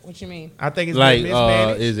horrible. What you mean? I think it's Like, been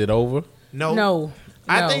mismanaged. is it over? No.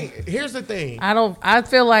 I think here's the thing. I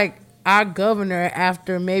feel like our governor,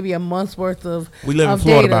 after maybe a month's worth of We live in of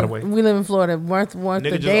Florida, data, by the way. We live in Florida. Worth Nigga of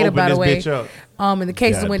just data, opened by the this way. bitch up. And the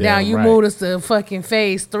cases went Goddamn down. You right. moved us to fucking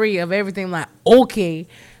phase 3 of everything. Like, okay,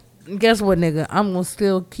 guess what, nigga? I'm gonna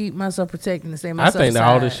still keep myself protected and stay myself. I think that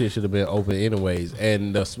all this aside. shit should have been open anyways.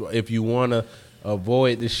 And if you want to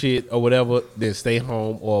avoid the shit or whatever, then stay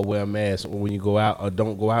home or wear a mask when you go out, or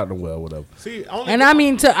don't go out nowhere or whatever. See, only And I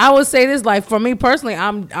mean, I would say this, like, for me personally,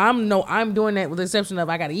 I'm doing that with the exception of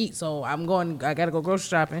I gotta eat, so I gotta go grocery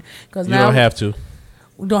shopping because You now don't have to.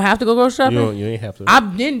 we don't have to go grocery shopping. You ain't have to.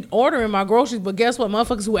 I've been ordering my groceries, but guess what?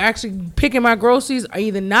 Motherfuckers who actually picking my groceries are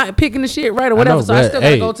either not picking the shit right or whatever. know, So I but, still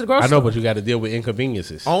gotta hey, go to the grocery I know, store. but you got to deal with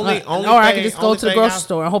inconveniences. only or I can just go only to the thing grocery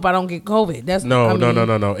store. I hope I don't get COVID. That's No.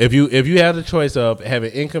 no. If you have the choice of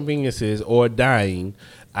having inconveniences or dying,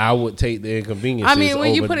 I would take the inconveniences. I mean,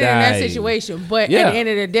 when you over put it in that dying. situation, but Yeah. at the end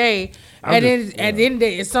of the day, at the end of the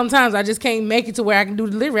day, sometimes I just can't make it to where I can do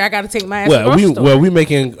delivery. I got to take my ass to the grocery store. we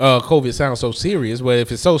making COVID sound so serious. But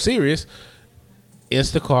if it's so serious,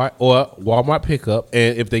 Instacart or Walmart pickup,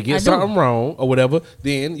 and if they I get do. something wrong or whatever,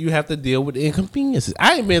 then you have to deal with the inconveniences.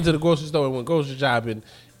 I ain't been to the grocery store and went grocery shopping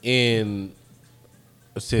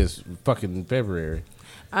since fucking February.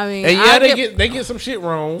 I mean, And I they get some shit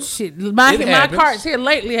wrong. shit. My happens. carts here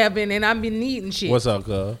lately have been, and I've been needing shit. What's up,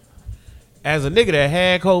 cuz? as a nigga that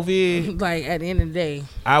had COVID, Like, at the end of the day,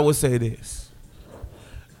 I would say this.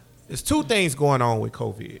 There's 2 things going on with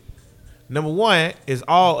COVID. Number 1 is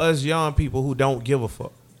all us young people who don't give a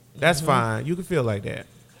fuck. That's fine. You can feel like that.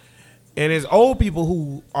 And it's old people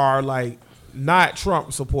who are like not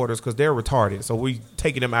Trump supporters because they're retarded. So we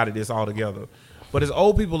taking them out of this altogether. But it's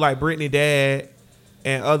old people like Brittany Dad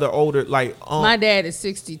and other older like my dad is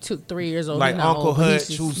 3 years old. like He's not Uncle old, but he's Hutch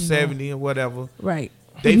just, who's you know, 70 or whatever. Right.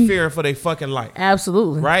 They fearing for their fucking life.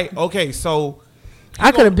 Absolutely. Right? Okay, so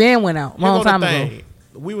I could have been went out a here long go the time ago. thing.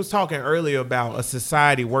 We was talking earlier about a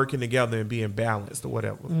society working together and being balanced or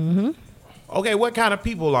whatever. Mm-hmm. Okay, what kind of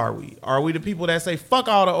people are we? Are we the people that say fuck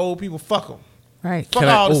all the old people, fuck them, Right. fuck Can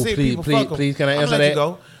I- all the oh, sick please, people, please, fuck them? please, can I answer let that? You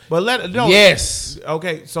go. But no. Yes.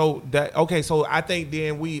 Okay, so I think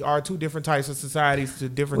then we are 2 different types of societies to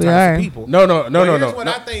different We types are. of people. No.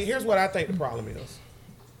 Here's what I think the problem is.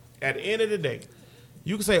 At the end of the day,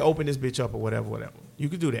 you can say open this bitch up or whatever. You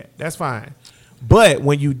can do that. That's fine. But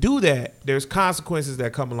when you do that, there's consequences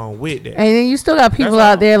that come along with that. And then you still got people That's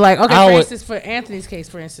all. out there like, okay, I for would- instance, for Anthony's case,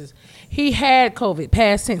 for instance, he had COVID,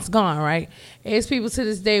 past tense, gone, right? There's people to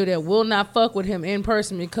this day that will not fuck with him in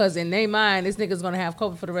person because in their mind, this nigga's gonna have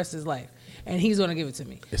COVID for the rest of his life, and he's gonna give it to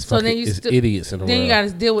me. It's idiots in the then world. you got to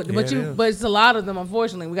deal with, Yeah, but it is. but it's a lot of them.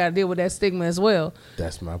 Unfortunately, we got to deal with that stigma as well.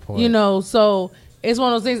 That's my point. You know, so it's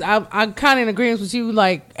one of those things. I'm kind of in agreement with you.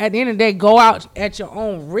 Like at the end of the day, go out at your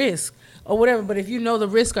own risk or whatever. But if you know the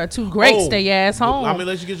risks are too great, stay your ass home. I'm gonna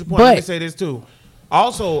let you get your point. But Let me say this too.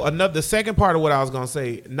 Also, the second part of what I was gonna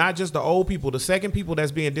say, not just the old people, the second people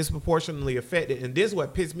that's being disproportionately affected, and this is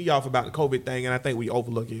what pissed me off about the COVID thing, and I think we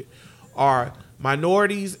overlook it, are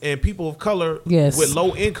minorities and people of color Yes. with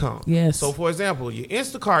low income. Yes. So, for example, your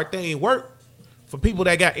Instacart thing work for people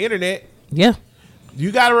that got internet. Yeah. You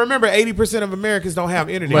got to remember, 80% of Americans don't have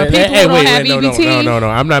internet. But, people hey, don't wait, have no, EBT. no.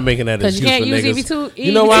 I'm not making that Because excuse you can't for use niggas. EBT.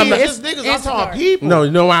 You know why I'm not? It's niggas, I'm talking Instacart. people. No,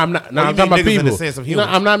 you know why I'm not? No, you I'm talking mean about niggas in people. the sense of You know,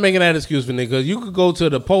 humans. I'm not making that excuse for niggas. You could go to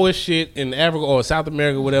the poorest shit in Africa or South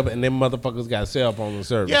America, or whatever, and them motherfuckers got cell phones and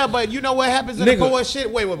service. Yeah, but you know what happens in Nigga. the poor shit?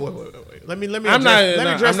 Wait. Let me I'm not-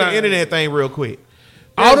 address I'm the not- internet thing real quick.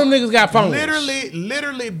 All them niggas got phones.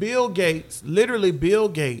 Literally, Bill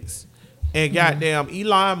Gates, and goddamn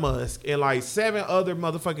Elon Musk and like 7 other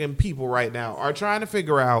motherfucking people right now are trying to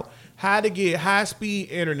figure out how to get high-speed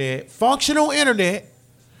internet, functional internet,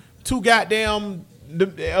 to goddamn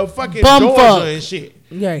fucking Bumfuck. Georgia and shit.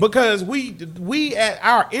 Yeah. Because we at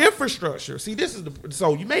our infrastructure. See, this is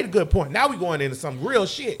so you made a good point. Now we going into some real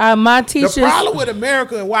shit. My teachers. The problem with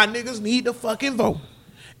America and why niggas need to fucking vote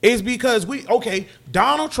is because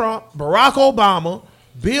Donald Trump, Barack Obama,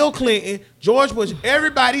 Bill Clinton, George Bush,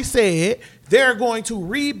 everybody said they're going to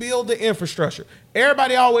rebuild the infrastructure.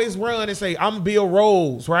 Everybody always run and say, I'm going to build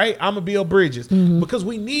roads, right? I'm going to build bridges. Because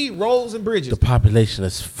we need roads and bridges. The population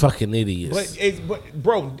is fucking idiots. But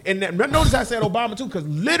bro, and notice I said Obama too, because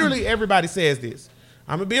literally everybody says this.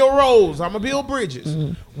 I'm going to build roads. I'm going to build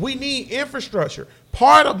bridges. We need infrastructure.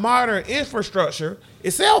 Part of modern infrastructure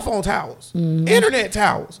is cell phone towers, internet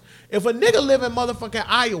towers. If a nigga live in motherfucking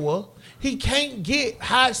Iowa, he can't get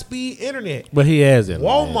high-speed internet. But he has it.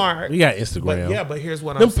 Walmart. He got Instagram. But here's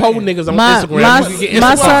what Them I'm saying. poor niggas on My- Instagram. my- you can get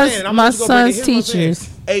my Instagram. son's- son's teachers.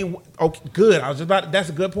 Okay, good. That's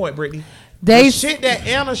a good point, Brittany. They- The shit that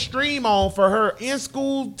Anna stream on for her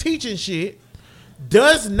in-school teaching shit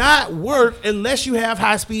does not work unless you have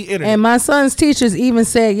high-speed internet. And my son's teachers even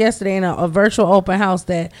said yesterday in a virtual open house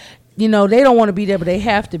that, they don't want to be there, but they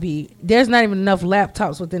have to be. There's not even enough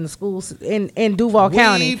laptops within the schools in Duval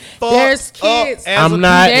County. There's kids.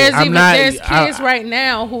 There's kids right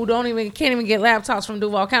now who can't even get laptops from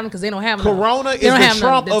Duval County because they don't have enough. Corona is They don't have the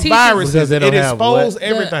Trump enough. of The teachers- viruses. Because they don't It have exposed what?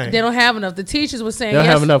 everything. They don't have enough. The teachers were saying They don't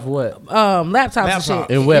have enough what? laptops and Laptops.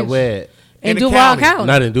 shit. In where? In In the Duval county. County.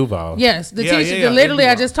 Not in Duval. Yes, the Yeah, teacher. yeah, Literally, in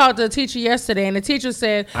I Duval. just talked to the teacher yesterday, and the teacher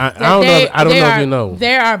said I that don't know if you know.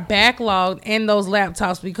 They are backlogged in those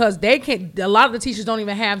laptops because they can. A lot of the teachers don't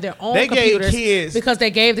even have their own They gave computers kids because they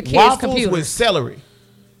gave the kids waffles computers. with celery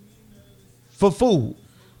for food.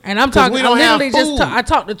 And I'm 'Cause talking. we I don't have literally just. food. I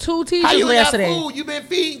talked to 2 teachers How you yesterday. got food? You've been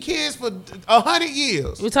feeding kids for 100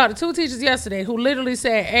 years. We talked to 2 teachers yesterday who literally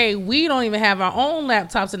said, "Hey, we don't even have our own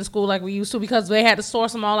laptops in the school like we used to because they had to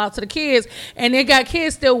source them all out to the kids, and they got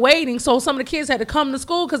kids still waiting. So some of the kids had to come to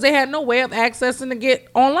school because they had no way of accessing to get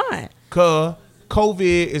online." Cause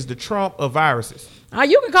COVID is the Trump of viruses.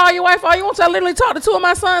 You can call your wife all you want to. I literally talked to 2 of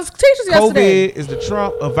my son's teachers yesterday. COVID is the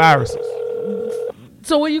Trump of viruses.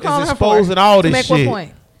 So what are you It's calling her for? exposing all To this make shit. what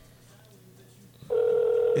point?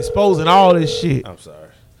 Exposing all this shit. I'm sorry.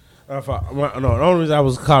 The only reason I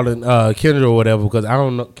was calling Kendra or whatever because I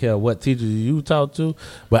don't care what teachers you talk to,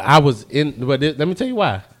 but I was in. But let me tell you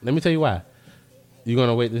why. You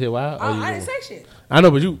gonna wait to hear why? I didn't say shit. I know,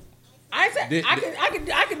 but you. I said I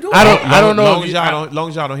can do. I it. don't know. Long if as you- long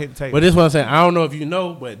as y'all don't hit the table. But this is what I'm saying. I don't know if you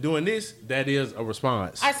know, but doing this, that is a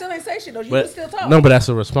response. I still ain't say shit though. You But can still talk. no, but that's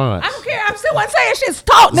a response. I don't care. I'm still wasn't saying shit.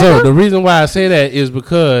 Talk, nigga. So the reason why I say that is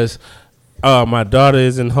because my daughter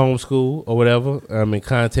is in homeschool or whatever. I'm in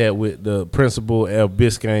contact with the principal of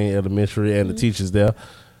Biscayne Elementary and the teachers there.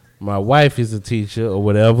 My wife is a teacher or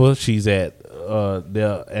whatever. She's at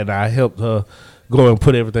there, and I helped her go and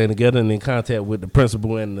put everything together and in contact with the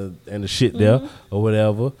principal and the shit there or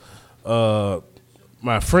whatever.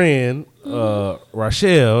 My friend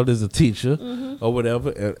Rochelle is a teacher or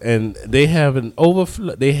whatever, and they have an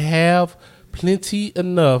overflow. They have plenty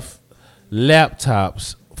enough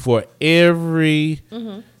laptops for every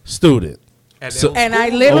student. And I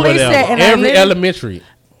literally said, and every elementary.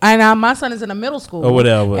 And my son is in a middle school. Or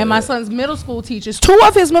whatever. And my son's middle school teachers, 2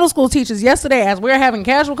 of his middle school teachers yesterday, as we were having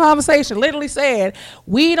casual conversation, literally said,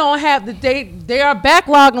 we don't have they are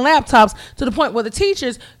backlogging laptops to the point where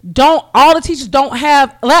all the teachers don't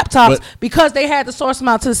have laptops But- because they had to source them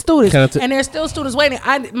out to the students. Can I And there's still students waiting.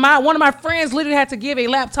 One of my friends literally had to give a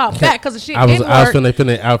laptop back because the shit I was didn't work.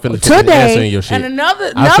 finna Today, answering your shit. and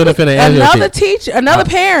another teacher,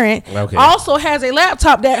 parent Okay. also has a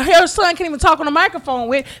laptop that her son can't even talk on the microphone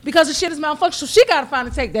with because the shit is malfunctioning. So she got to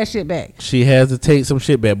finally take that shit back. She has to take some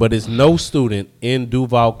shit back, but it's no student in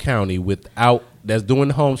Duval County that's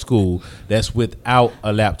doing homeschool that's without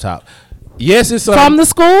a laptop. Yes, it's some from the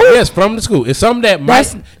school. Yes, from the school. It's some that might.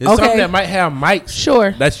 That's- It's some okay. that might have mics.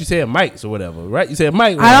 Sure. That you said mics or whatever, right? You said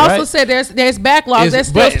mic. I also right? said there's backlogs. There's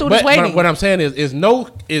still students waiting. What I'm saying is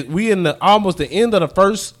we in the almost the end of the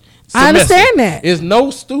first semester. I understand that. Is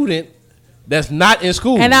no student that's not in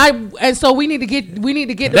school. And so we need to get the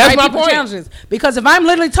That's right my people point. challenges, because if I'm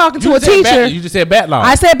literally talking to You a just said teacher, you just said backlog.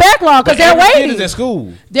 I said backlog because they're Every kid waiting. is at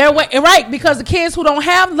school. They're right, because the kids who don't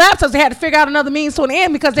have laptops, they had to figure out another means to an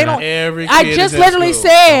end because they Not don't. every I kid just is at literally school.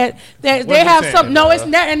 said that What they you have saying, some. No, it's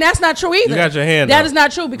dog? not, and that's not true either. You got your hand That up. is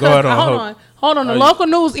not true Go because ahead on, hold on. The you- local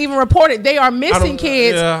news even reported they are missing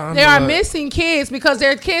kids. yeah, I They know are that. missing kids because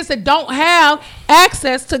they're kids that don't have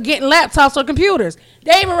access to getting laptops or computers.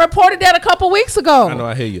 They even reported that a couple weeks ago. I know,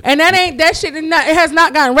 I hear you. And that shit it has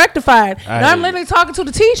not gotten rectified. I And I'm hear you. literally talking to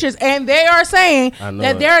the teachers, and they are saying I know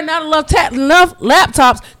that it. there are not enough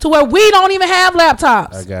laptops to where we don't even have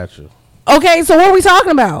laptops. I got you. Okay, so what are we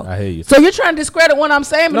talking about? I hear you. So you're trying to discredit what I'm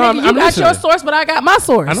saying, but No, nigga, I'm you got your listening. source, but I got my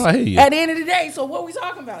source. I know, I hear you. At the end of the day, so what are we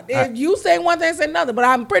talking about? You say one thing, say another, but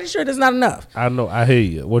I'm pretty sure there's not enough. I know. I hear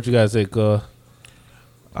you. What you guys say, cuz?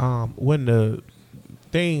 When the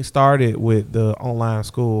thing started with the online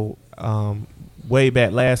school, way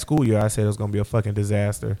back last school year, I said it was gonna be a fucking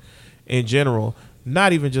disaster in general.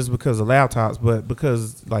 Not even just because of laptops, but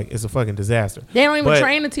because like it's a fucking disaster. They don't even But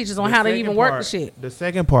train the teachers on the how to second even work the part- shit. The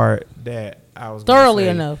second part that I was gonna Thoroughly say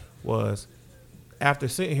enough. was after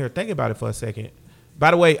sitting here thinking about it for a second.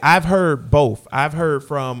 By the way, I've heard both. I've heard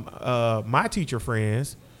from my teacher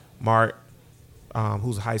friends, Mark,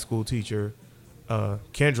 who's a high school teacher,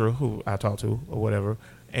 Kendra, who I talked to or whatever,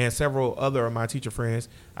 and several other of my teacher friends.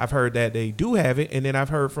 I've heard that they do have it, and then I've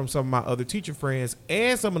heard from some of my other teacher friends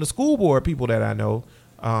and some of the school board people that I know.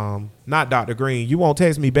 Not Dr. Green. You won't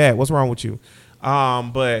text me back. What's wrong with you?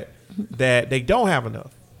 But that they don't have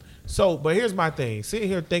enough. So, but here's my thing. Sitting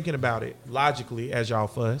here thinking about it logically as y'all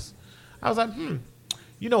fuss, I was like,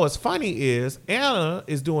 You know what's funny is Anna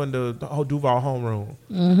is doing the whole Duval homeroom.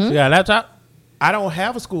 Mm-hmm. You got a laptop? I don't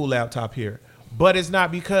have a school laptop here, but it's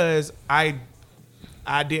not because I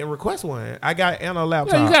didn't request one. I got Anna a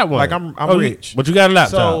laptop. Yeah, you got one. Like I'm Oh, rich. but you got a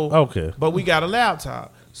laptop. So, Okay. But we got a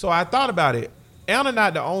laptop. So I thought about it. Anna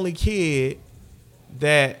not the only kid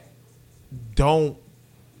that don't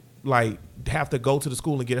like have to go to the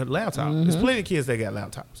school and get a laptop. There's plenty of kids that got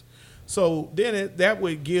laptops. So then that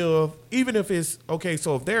would give, even if it's okay.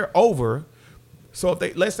 So if they're over, so if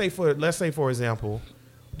they let's say for example,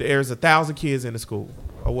 there's 1,000 kids in the school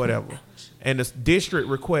or whatever, and the district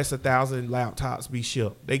requests 1,000 laptops be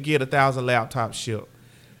shipped. They get 1,000 laptops shipped,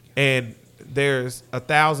 and there's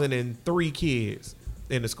 1,003 kids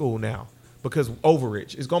in the school now because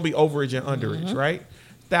overage. It's gonna be overage and underage, right?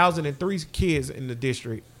 1,003 kids in the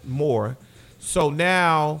district more. So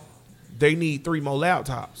now they need 3 more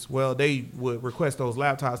laptops. Well, they would request those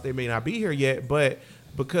laptops. They may not be here yet, but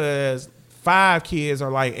because 5 kids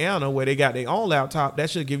are like Anna, where they got their own laptop, that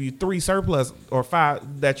should give you 3 surplus or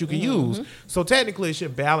 5 that you can use. So technically, it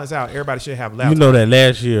should balance out. Everybody should have laptops. You know that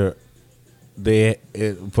last year they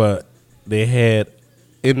had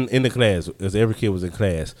in the class, as every kid was in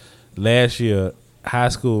class. Last year, high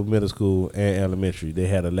school, middle school, and elementary, they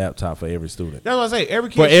had a laptop for every student. That's what I say. Every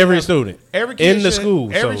kid For should every have- student. Every kid in the should- school.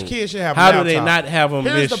 Every So kid should have. How a do they laptop. not have them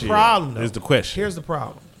Here's this the year? problem, though. Is the question. Here's the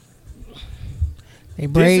problem. They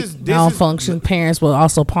break, is- this malfunction. Parents were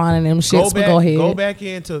also pawning them shits. But go ahead. Go back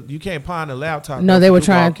into. You can't pawn a laptop. No, though, they for were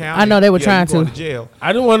Duval trying- County. I know they were Yeah, trying you going to. jail.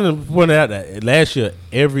 I just wanted to point out that last year,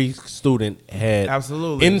 every student had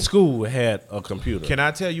Absolutely. in school had a computer. Can I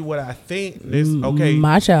tell you what I think? This okay.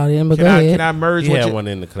 My child didn't, but Can go I ahead. can I merge? he what had you- one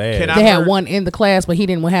in the class. Can I They had merge- one in the class, but he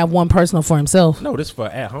didn't have one personal for himself. No, this for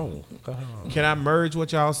at home. Go ahead. Can I merge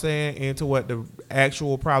what y'all saying into what the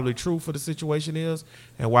actual probably truth for the situation is,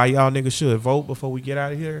 and why y'all niggas should vote before we get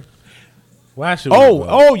out of here? Why should we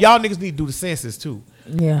vote? Y'all niggas need to do the census too.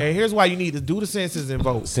 Yeah. And here's why you need to do the census and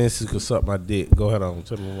vote. Since you could suck my dick, go ahead on.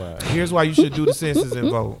 Tell me why. Here's why you should do the census and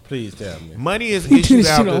vote. Please tell me. Money is do issued shit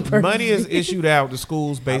out. on purpose. Money is issued out to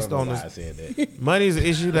schools I based don't on know why I the. said that. Money is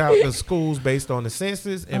issued out to schools based on the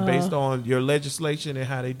census and based on your legislation and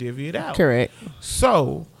how they divvy it out. Correct.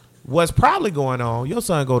 So, what's probably going on? Your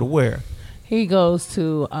son go to where? He goes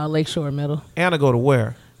to Lakeshore Middle. Anna go to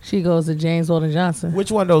where? She goes to James Weldon Johnson.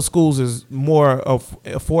 Which one of those schools is more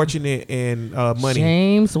fortunate in money?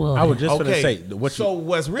 James Weldon. I was just gonna Okay, say what so you,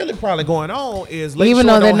 what's really probably going on is Even Lakeshore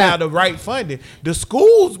though they're don't not- have the right funding. The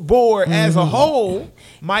schools board as a whole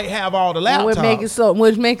might have all the And laptops.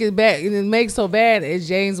 What make it bad? It makes so bad is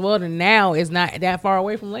James Weldon now is not that far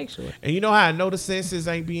away from Lakeshore. And you know how I know the census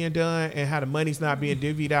ain't being done and how the money's not being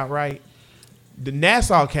divvied out right? the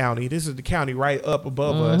Nassau County, this is the county right up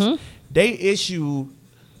above us, they issued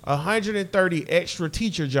 130 extra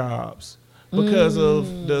teacher jobs because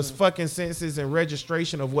of the fucking census and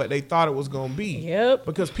registration of what they thought it was going to be. Yep.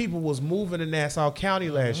 Because people was moving to Nassau County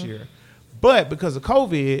last year. But because of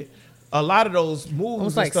COVID, a lot of those moves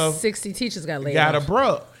Almost and like stuff 60 teachers got laid got off.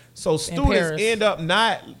 abrupt. So students Paris. end up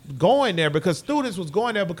not going there because students was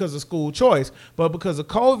going there because of school choice. But because of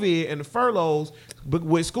COVID and the furloughs, but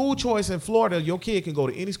with school choice in Florida, your kid can go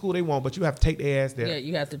to any school they want, but you have to take their ass there. Yeah,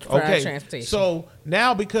 you have to provide transportation. So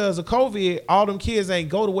now because of COVID, all them kids ain't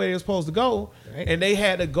go to where they're supposed to go. Right. And they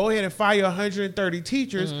had to go ahead and fire 130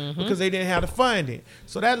 teachers because they didn't have the funding.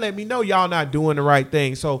 So that let me know y'all not doing the right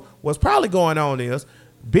thing. So what's probably going on is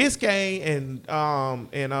Biscayne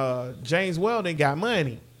and James Weldon got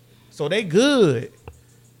money. So they good.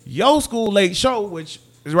 Your school Lake Show, which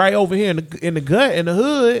is right over here in the gut in the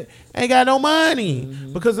hood, ain't got no money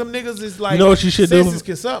because them niggas is like, You know what you should do? census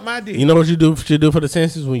can suck my dick. You know what you should do for the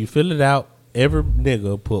census when you fill it out? Every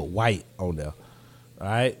nigga put white on there. All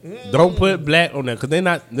right, don't put black on there because they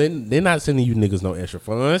not sending you niggas no extra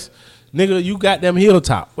funds. Nigga, you got them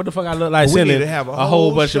Hilltop. What the fuck I look like We sending need to have a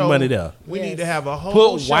whole bunch show. of money there? We Yes. need to have a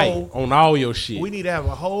whole Put show. white on all your shit. We need to have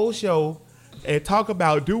a whole show and talk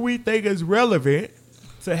about, do we think it's relevant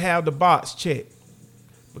to have the box checked?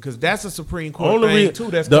 Because that's a Supreme Court thing too.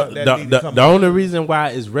 That's that need to come the out. only reason why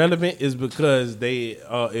it's relevant is because they,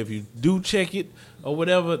 if you do check it or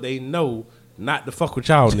whatever, they know not to fuck with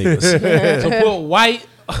y'all niggas. So put white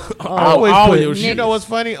I on always all put, your you shit. know what's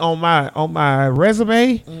funny? On my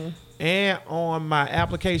resume and on my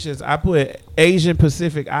applications, I put Asian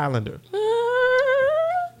Pacific Islander.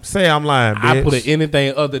 Say I'm lying, bitch. I put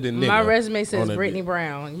anything other than nigga. My resume says on that Brittany bitch.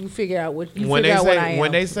 Brown. You figure out what you when figure they out say what I am.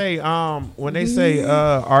 when they say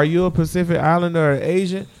are you a Pacific Islander or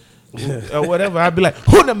Asian or whatever, I'd be like,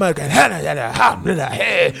 who the mother? Yeah,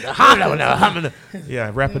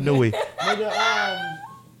 Rapa Nui.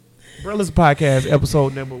 Brothers Podcast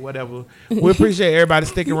episode number whatever. We appreciate everybody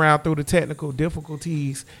sticking around through the technical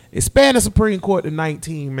difficulties. Expand the Supreme Court to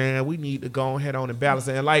 19, man. We need to go ahead on and balance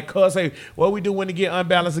it. And like Cuz say, what we do when they get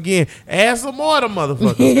unbalanced again? Add some more of them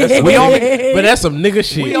motherfuckers. But that's some nigga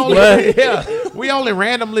shit. We only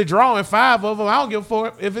randomly drawing 5 of them. I don't give a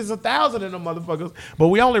fuck if it's 1,000 of them motherfuckers, but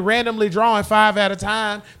we only randomly drawing 5 at a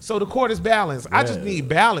time, so the court is balanced. I just need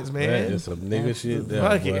balance, That man. is some nigga shit. There,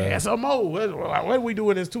 Fuck it, boy. add some more. What are we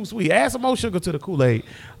doing? It's too sweet. Add some more sugar to the Kool-Aid.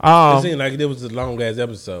 It seemed like it was a long ass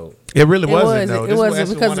episode. It really It wasn't was. though. It This wasn't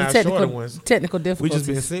actually because one of our the shorter ones. technical We difficulties. just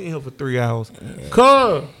been sitting here for 3 hours.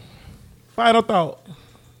 Cuz, final thought.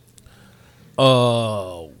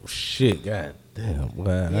 Oh shit! God damn! Wow,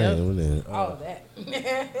 I ain't really- All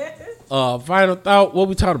that. final thought. What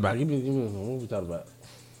we talked about? Give me what we talked about.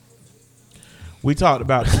 We talked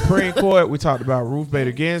about the Supreme Court. We talked about Ruth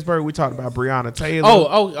Bader Ginsburg. We talked about Breonna Taylor.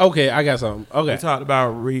 Oh, okay. I got something. Okay. We talked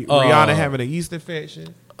about Rihanna having a yeast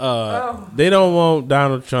infection. They don't want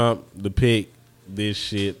Donald Trump to pick this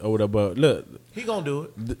shit or whatever. But look, He gonna do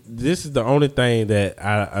it. this is the only thing that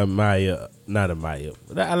I admire, not admire,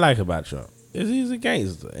 but I like about Trump. Is he's a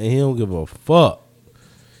gangster and he don't give a fuck.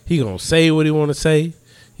 He gonna say what he want to say.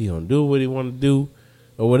 He gonna do what he want to do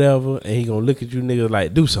or whatever, and he gonna look at you niggas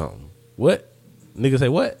like, do something. What? Niggas say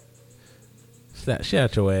what? Shut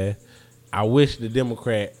out your ass. I wish the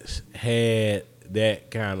Democrats had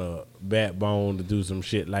that kind of backbone to do some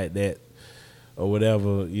shit like that or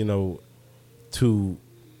whatever, you know,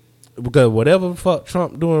 because whatever the fuck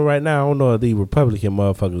Trump doing right now, I don't know if the Republican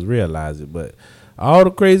motherfuckers realize it, but all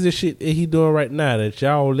the crazy shit that he doing right now that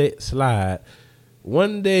y'all let slide,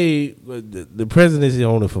 one day the presidency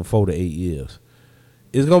only for 4 to 8 years.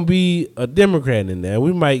 It's gonna be a Democrat in there.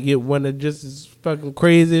 We might get one that just as fucking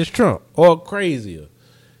crazy as Trump or crazier.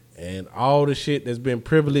 And all the shit that's been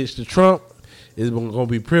privileged to Trump is gonna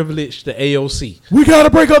be privileged to AOC. We gotta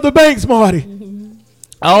break up the banks, Marty.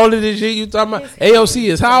 All of this shit you talking about. AOC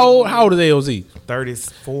is how old? How old is AOC?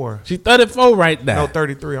 34. She's 34 right now. No,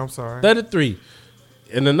 33. I'm sorry. 33.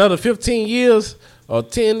 In another 15 years or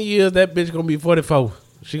 10 years, that bitch gonna be 44.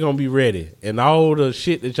 She gonna be ready. And all the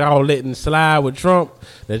shit that y'all letting slide with Trump,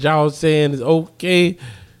 that y'all saying is okay,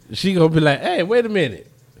 she gonna be like, hey, wait a minute.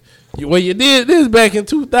 You did this back in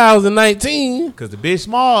 2019. Because the bitch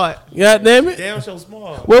smart. God damn it. Damn so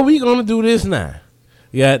smart. Well, we gonna do this now.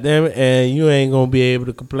 God damn it. And you ain't gonna be able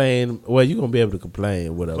to complain. Well, you gonna be able to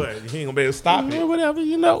complain, whatever. But you ain't gonna be able to stop Yeah, it. whatever,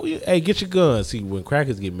 you know. Hey, get your guns. See, when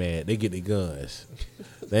crackers get mad, they get their guns.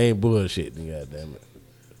 They ain't bullshitting, goddamn it.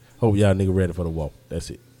 Hope y'all nigga ready for the walk. That's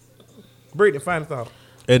it. Brittany, final thought.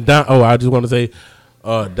 And I just want to say,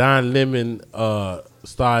 Don Lemon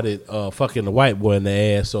started fucking the white boy in the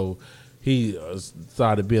ass, so he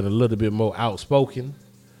started being a little bit more outspoken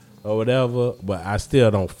or whatever. But I still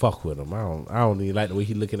don't fuck with him. I don't even like the way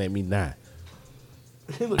he looking at me now.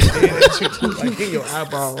 He look dead at you too, like in your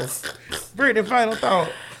eyeballs. Brittany, final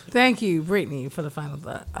thought. Thank you, Brittany, for the final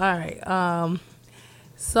thought. All right.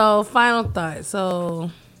 So final thought.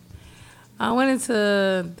 So I went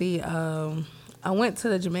to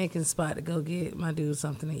the Jamaican spot to go get my dude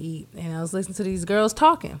something to eat, and I was listening to these girls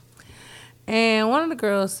talking. And one of the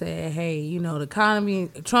girls said, "Hey, you know, the economy.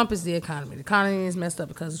 Trump is the economy. The economy is messed up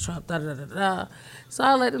because of Trump." Da da da da da. So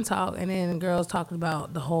I let them talk, and then the girls talking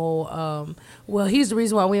about the whole. Well, he's the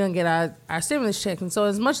reason why we don't get our stimulus check. And so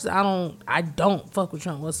as much as I don't fuck with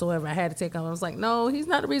Trump whatsoever. I had to take him. I was like, no, he's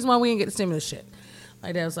not the reason why we didn't get the stimulus check.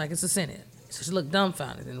 Like that was like it's the Senate. So she looked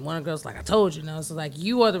dumbfounded, and one of the girls was like, "I told you." No, so like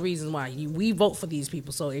you are the reason why we vote for these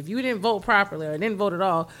people. So if you didn't vote properly or didn't vote at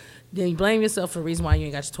all, then you blame yourself for the reason why you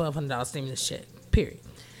ain't got your $1,200 stimulus check. Period.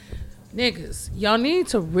 Niggas, y'all need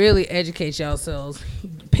to really educate yourselves.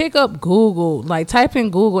 Pick up Google, like type in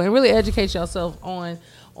Google and really educate yourself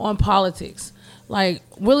on politics. Like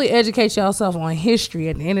really educate yourself on history.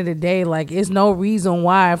 At the end of the day, like it's no reason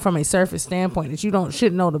why, from a surface standpoint, that you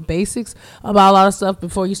should know the basics about a lot of stuff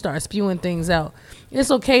before you start spewing things out.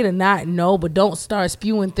 It's okay to not know, but don't start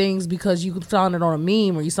spewing things because you saw it on a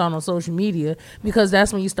meme or you saw it on social media, because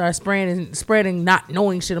that's when you start spreading not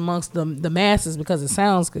knowing shit amongst the masses because it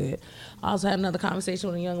sounds good. I also had another conversation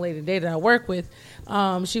with a young lady today that I work with.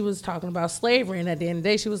 She was talking about slavery, and at the end of the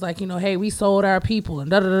day, she was like, you know, hey, we sold our people,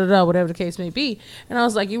 and da-da-da-da, whatever the case may be. And I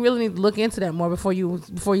was like, you really need to look into that more before you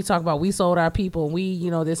talk about we sold our people, and we, you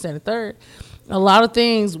know, this, and the third. A lot of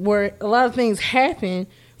things happen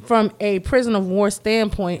from a prison of war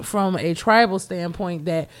standpoint, from a tribal standpoint,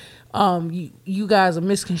 that you guys are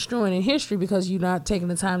misconstruing in history because you're not taking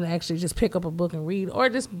the time to actually just pick up a book and read, or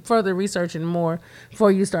just further researching more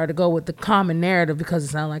before you start to go with the common narrative because it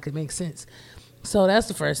sounds like it makes sense. So that's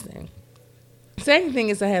the first thing. Second thing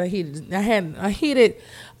is I had a heated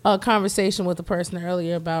conversation with a person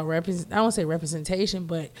earlier about I won't say representation,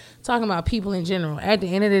 but talking about people in general. At the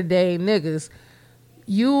end of the day, niggas,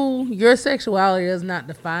 your sexuality does not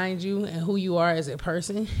define you and who you are as a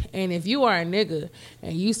person. And if you are a nigga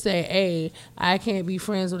and you say, hey, I can't be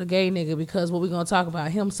friends with a gay nigga because what we gonna talk about,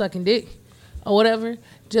 him sucking dick or whatever,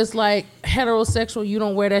 just like heterosexual, you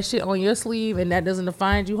don't wear that shit on your sleeve and that doesn't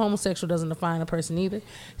define you. Homosexual doesn't define a person either.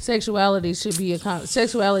 Sexuality should be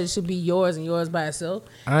yours and yours by itself.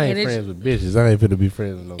 I ain't friends with bitches. I ain't finna be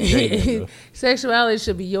friends with no gay nigga. Sexuality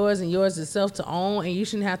should be yours and yours itself to own, and you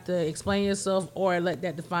shouldn't have to explain yourself or let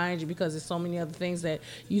that define you, because there's so many other things that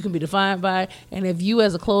you can be defined by. And if you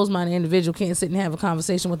as a closed-minded individual can't sit and have a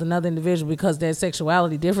conversation with another individual because their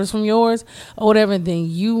sexuality differs from yours or whatever, then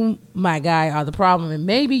you, my guy, are the problem. And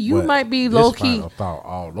maybe you might be low-key. Final thought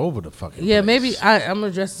all over the fucking yeah, place. maybe I'm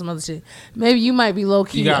addressing some other shit. Maybe you might be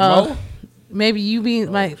low-key. You got more? Maybe you be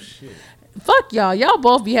like, fuck y'all. Y'all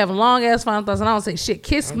both be having long-ass final thoughts, and I don't say shit.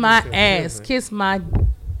 Kiss my ass. Kiss my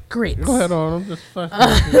grits. Go ahead on. I'm just fucking.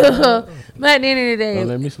 But at the end of the day, Don't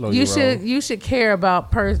let me slow you you should care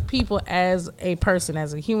about people as a person,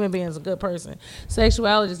 as a human being, as a good person.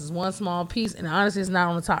 Sexuality is one small piece, and honestly, it's not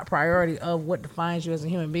on the top priority of what defines you as a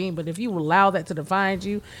human being. But if you allow that to define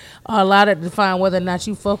you, allow that to define whether or not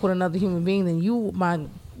you fuck with another human being, then you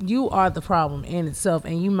are the problem in itself,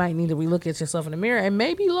 and you might need to relook at yourself in the mirror, and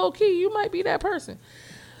maybe low key you might be that person.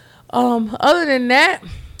 Other than that,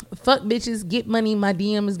 fuck bitches, get money. My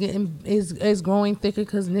DM is growing thicker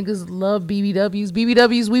because niggas love BBWs.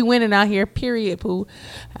 BBWs, we winning out here. Period. Pooh.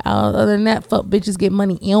 Other than that, fuck bitches, get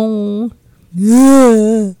money. Yeah.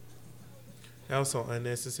 That was so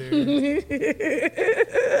unnecessary.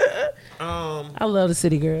 I love the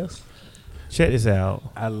city girls. Check this out.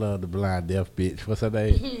 I love the blind deaf bitch. What's her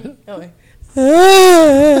name?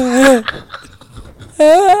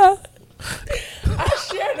 I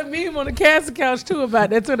shared a meme on the cancer couch too about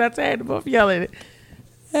that. That's what I tagged them both yelling it.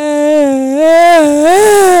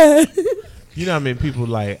 You know how many people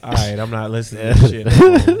like, all right, I'm not listening to this shit.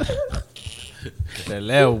 That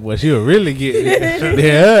level, but she was really getting it.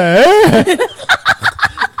 Yeah.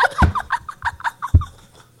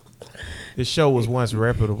 This show was once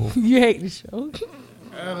reputable. You hate the show.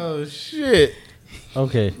 Oh shit.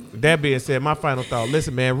 Okay. That being said, my final thought.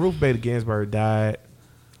 Listen, man, Ruth Bader Ginsburg died.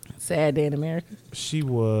 Sad day in America. She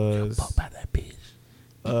was By that bitch.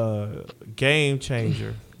 a game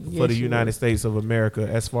changer Yes, for the she United was. States of America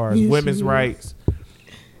as far as Yes, she women's was. rights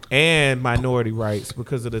and minority rights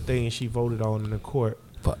because of the things she voted on in the court.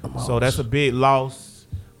 So that's a big loss.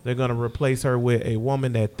 They're going to replace her with a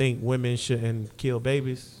woman that think women shouldn't kill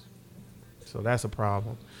babies. So that's a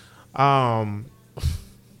problem.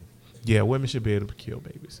 Yeah, women should be able to kill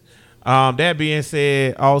babies. That being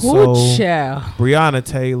said, also Ooh, child. Breonna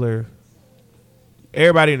Taylor,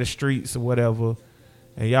 everybody in the streets or whatever,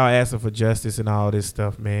 and y'all asking for justice and all this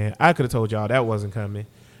stuff, man. I could have told y'all that wasn't coming.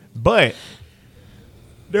 But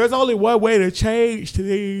there's only one way to change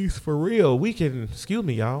things for real. We can,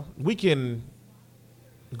 we can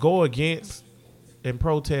go against and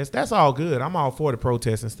protest. That's all good. I'm all for the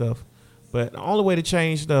protest and stuff. But the only way to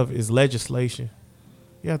change stuff is legislation.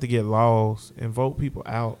 You have to get laws and vote people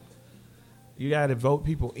out. You got to vote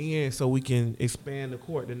people in so we can expand the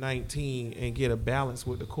court to 19 and get a balance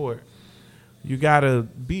with the court. You got to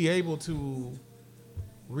be able to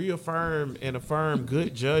reaffirm and affirm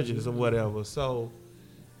good judges or whatever. So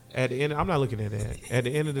at the end, I'm not looking at that. At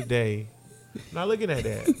the end of the day, I'm not looking at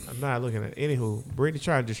that. Anywho, Brittany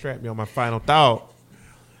trying to distract me on my final thought.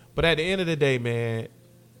 But at the end of the day, man,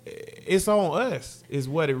 it's on us is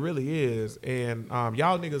what it really is. And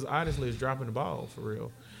y'all niggas honestly is dropping the ball for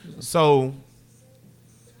real. So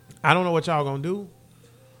I don't know what y'all gonna do,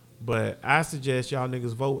 but I suggest y'all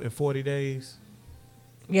niggas vote in 40 days.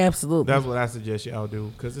 Yeah, absolutely. That's what I suggest y'all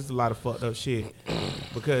do, because it's a lot of fucked up shit.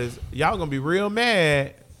 Because y'all gonna be real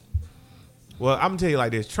mad. Well, I'm gonna tell you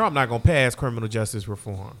like this: Trump not gonna pass criminal justice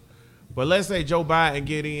reform. But let's say Joe Biden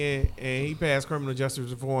get in and he passed criminal justice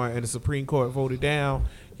reform and the Supreme Court voted down.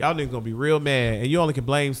 Y'all niggas gonna be real mad, and you only can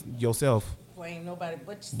blame yourself. Blame nobody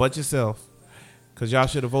but yourself. Because y'all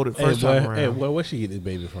should have voted first time around. Hey, where she get this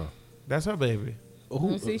baby from? That's her baby.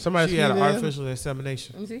 Somebody She had an artificial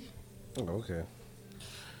insemination. Let me see. Oh, okay.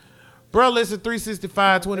 Bro, listen,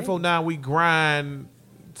 365, 24/9, we grind.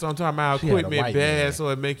 Sometimes our She had a equipment white bad, man. so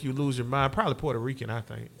it make you lose your mind. Probably Puerto Rican, I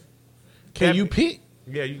think. Can you pick?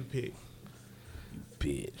 Yeah, you can pick.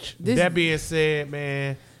 Bitch. That being said,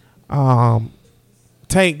 man,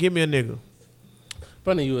 Tank, give me a nigga.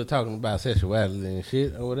 Funny you were talking about sexuality and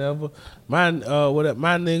shit or whatever. My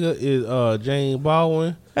nigga is James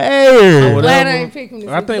Baldwin. Hey, Glad I ain't picked him this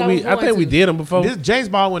I week, think 'cause we did him before. this James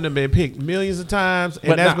Baldwin have been picked millions of times, and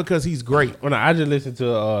But that's nah. because he's great. Well, I just listened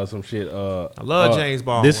to some shit. I love James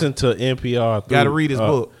Baldwin. Listen to NPR. Got to read his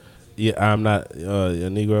book. Yeah, I'm not a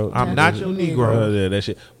Negro. I'm not your Negro. Yeah, that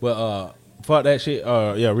shit. But fuck that shit.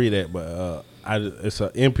 Yeah, read that. But it's an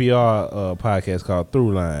NPR podcast called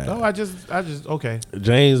Throughline. No, I just okay.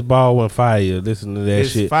 James Baldwin fire. Listen to that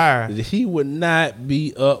It's shit. fire. He would not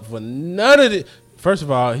be up for none of it. First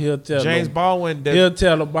of all, he'll tell James Baldwin. He'll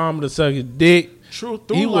tell Obama to suck his dick. True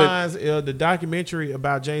He Through would- Lines, the documentary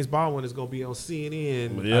about James Baldwin is going to be on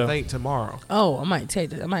CNN, Yeah. I think, tomorrow. Oh, I might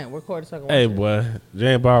take this. I might record it so I can Hey, watch it. boy,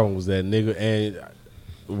 James Baldwin was that nigga. And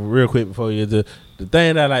real quick before you do, the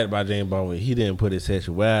thing that I liked about James Baldwin, he didn't put his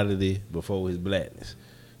sexuality before his blackness.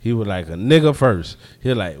 He was like a nigga first.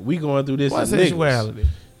 He like, we going through this What as niggas. sexuality?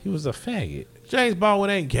 He was a faggot. James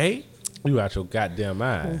Baldwin ain't gay. You out your goddamn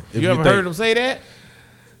mind. If You ever think- heard him say that?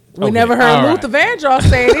 We Okay, never heard all Luther right. Vandross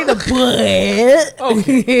say it either,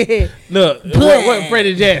 but Look, what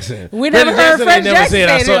Freddie Jackson? we never heard Jackson Fred ain't never Jackson said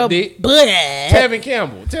I say sucked it, dick. but Tevin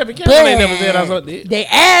Campbell ain't never said I sucked dick. they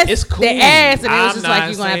asked. It's cool. They asked, and it was I'm just not like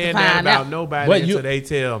you're gonna have saying to that find about out. nobody But until you- they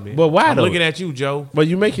tell me. But why I'm though? looking at you, Joe. But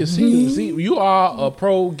you make it see, you are a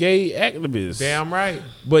pro-gay activist. Damn right.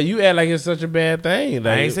 But you act like it's such a bad thing.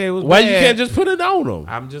 Like, ain't say it was why you bad. can't just put it on them?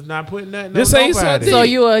 I'm just not putting nothing This on ain't nobody. something- So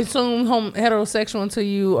you assume heterosexual until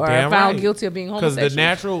you are Damn found right. guilty of being Because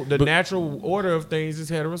homosexual. the natural order of things is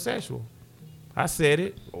heterosexual. I said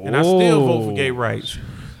it, and I still vote for gay rights.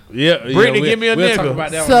 Yeah, Brittany, give me a we'll nigga. talk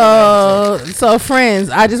about that one. So friends,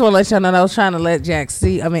 I just want to let y'all know that I was trying to let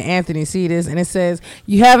Anthony see this, and it says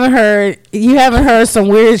you haven't heard some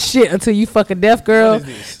weird shit until you fuck a deaf girl. What is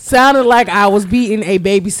this? Sounded like I was beating a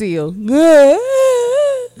baby seal. This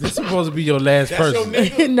is supposed to be your last person.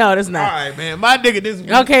 No, that's All not. right, man. My nigga this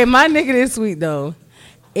week. Okay, my nigga this week though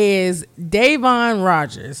is Davon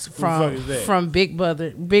Rogers fuck is that? from Big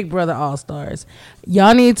Brother All Stars.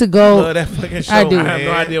 Y'all need to go. Love that fucking show, I do. man. I have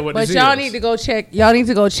no idea what But this y'all is. need to go check. Y'all need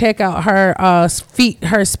to go check out her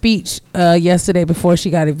speech yesterday before she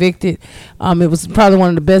got evicted. It was probably one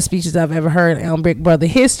of the best speeches I've ever heard on Big Brother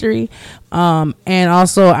history. And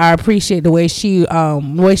also I appreciate the way she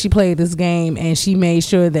played this game, and she made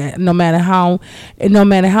sure that no matter how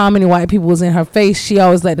many white people was in her face, she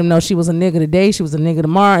always let them know she was a nigga today, she was a nigga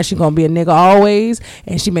tomorrow, and she gonna be a nigga always.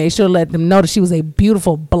 And she made sure to let them know that she was a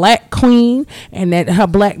beautiful black queen and that her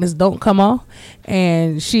blackness don't come off.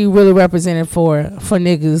 And she really represented for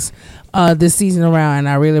niggas this season around, and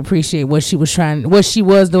I really appreciate what she was doing,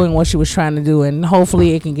 what she was trying to do, and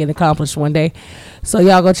hopefully it can get accomplished one day. So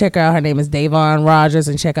y'all go check her out. Her name is Davon Rogers,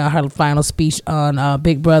 and check out her final speech on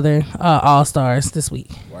Big Brother All Stars this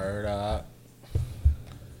week. Word up.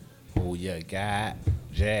 Oh, yeah, God,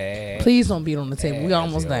 Jack. Please don't beat on the table. We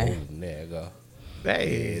almost there. Nigga.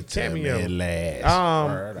 Hey, cameo.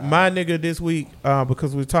 Last My nigga this week,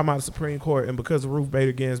 because we were talking about the Supreme Court and because of Ruth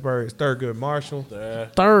Bader Ginsburg, Thurgood Marshall.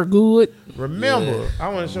 Thurgood. Remember, I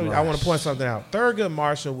want to show you. I want to point something out. Thurgood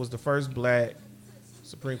Marshall was the first black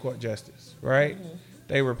Supreme Court justice, right?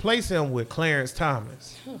 They replaced him with Clarence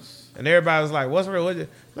Thomas, and everybody was like, "What's real?"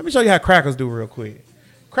 Let me show you how crackers do real quick.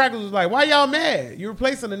 Crackers was like, "Why y'all mad? You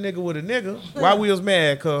replacing a nigga with a nigga? Why we was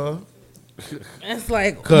mad? Cuz It's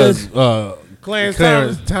like Because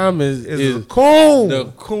Clarence Thomas is a coon. the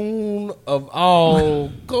coon of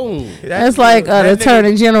all coons. That's like the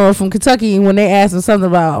Attorney General from Kentucky when they asked him something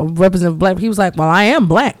about representing black. He was like, "Well, I am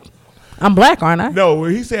black. I'm black, aren't I?" No,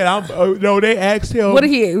 he said, no, they asked him. What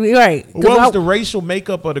did he? Right. What was the racial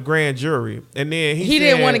makeup of the grand jury? And then he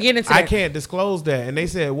didn't said, want to get into I that. can't disclose that. And they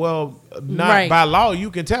said, well, not Right. by law,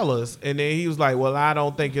 you can tell us. And then he was like, well, I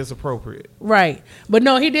don't think it's appropriate. Right, but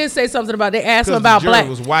no, he did say something about. They asked him 'Cause the about jury black.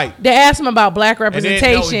 was white. They asked him about black And then,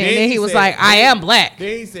 representation, and then he was said- like, "I am black."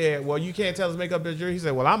 Then he said, well, you can't tell us make up the jury. He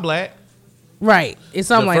said, well, I'm black. Right, it's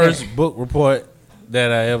something The like first that. book report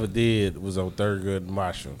that I ever did was on Thurgood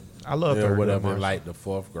Marshall. I love Yeah, Thurgood whatever, Marshall. like the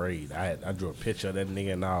 4th grade. I drew a picture of that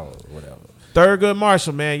nigga and all, whatever. Thurgood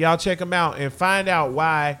Marshall, man. Y'all check him out and find out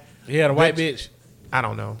why. He had a white bitch. I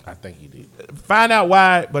don't know. I think he did. Find out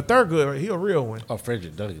why. But Thurgood, he a real one. Oh,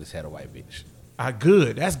 Frederick Douglass had a white bitch.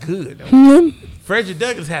 Good. That's good. though. Hmm? Frederick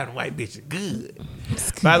Douglass having white bitches. Good.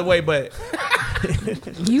 By the way, but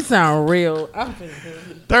You sound real.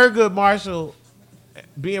 Thurgood Marshall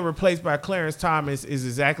being replaced by Clarence Thomas is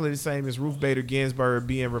exactly the same as Ruth Bader Ginsburg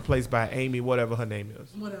being replaced by Amy, whatever her name is.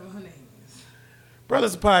 Whatever her name is.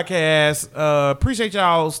 Brothers Podcast, appreciate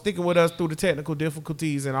y'all sticking with us through the technical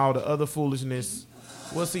difficulties and all the other foolishness.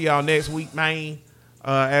 We'll see y'all next week, man.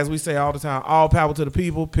 As we say all the time, all power to the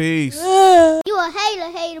people. Peace. You a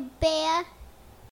hater, hater bear.